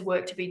 yes, there's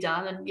work to be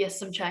done, and yes,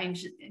 some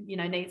change, you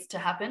know, needs to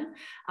happen.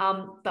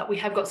 But we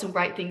have got some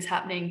great things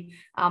happening.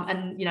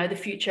 And, you know, the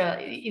future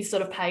is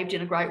sort of paved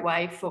in a great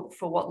way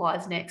for what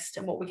lies next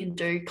and what we can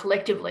do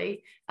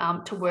collectively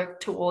to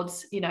work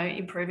towards, you know,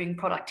 improving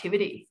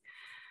productivity.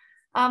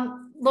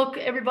 Look,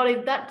 everybody,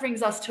 that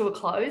brings us to a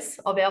close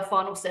of our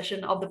final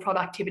session of the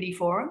Productivity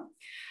Forum.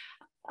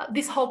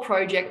 This whole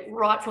project,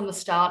 right from the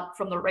start,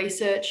 from the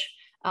research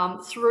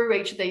through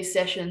each of these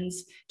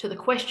sessions to the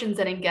questions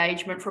and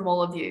engagement from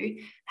all of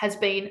you, has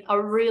been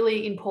a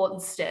really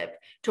important step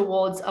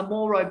towards a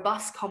more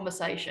robust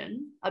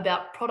conversation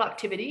about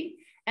productivity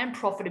and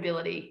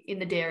profitability in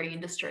the dairy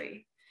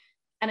industry.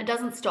 And it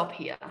doesn't stop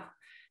here.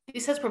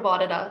 This has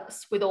provided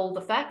us with all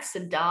the facts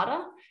and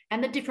data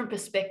and the different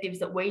perspectives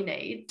that we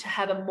need to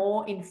have a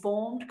more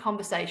informed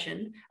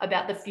conversation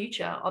about the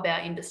future of our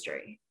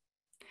industry.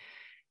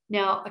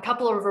 Now, a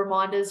couple of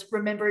reminders.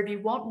 Remember, if you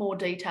want more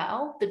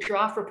detail, the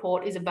draft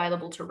report is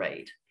available to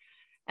read.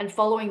 And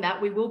following that,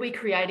 we will be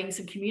creating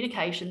some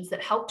communications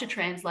that help to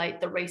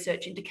translate the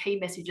research into key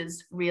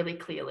messages really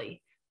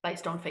clearly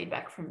based on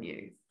feedback from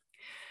you.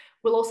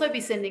 We'll also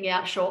be sending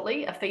out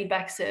shortly a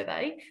feedback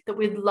survey that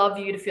we'd love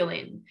you to fill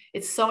in.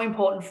 It's so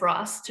important for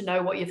us to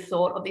know what you've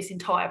thought of this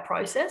entire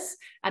process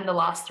and the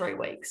last 3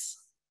 weeks.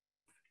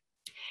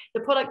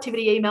 The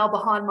productivity email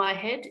behind my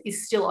head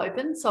is still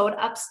open, so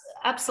I'd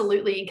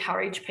absolutely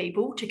encourage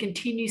people to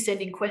continue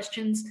sending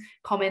questions,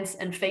 comments,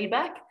 and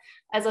feedback.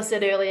 As I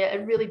said earlier,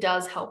 it really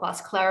does help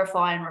us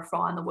clarify and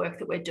refine the work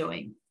that we're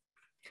doing.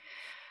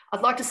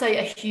 I'd like to say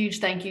a huge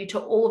thank you to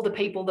all of the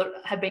people that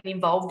have been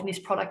involved in this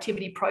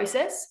productivity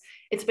process.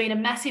 It's been a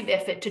massive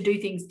effort to do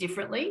things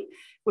differently.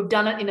 We've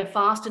done it in a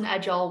fast and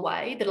agile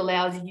way that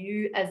allows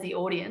you as the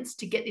audience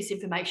to get this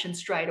information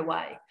straight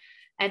away.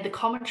 And the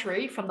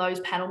commentary from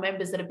those panel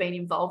members that have been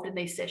involved in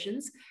these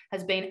sessions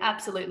has been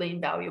absolutely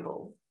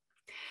invaluable.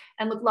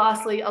 And look,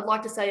 lastly, I'd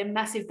like to say a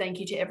massive thank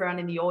you to everyone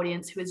in the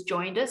audience who has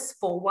joined us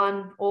for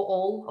one or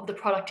all of the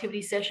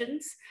productivity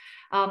sessions.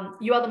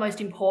 You are the most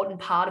important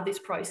part of this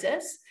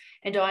process,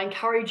 and I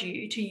encourage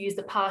you to use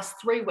the past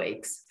 3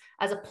 weeks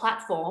as a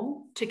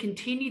platform to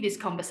continue this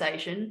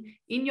conversation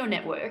in your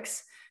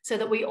networks so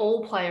that we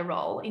all play a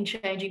role in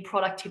changing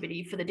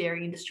productivity for the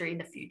dairy industry in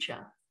the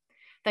future.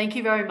 Thank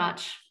you very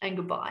much and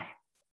goodbye.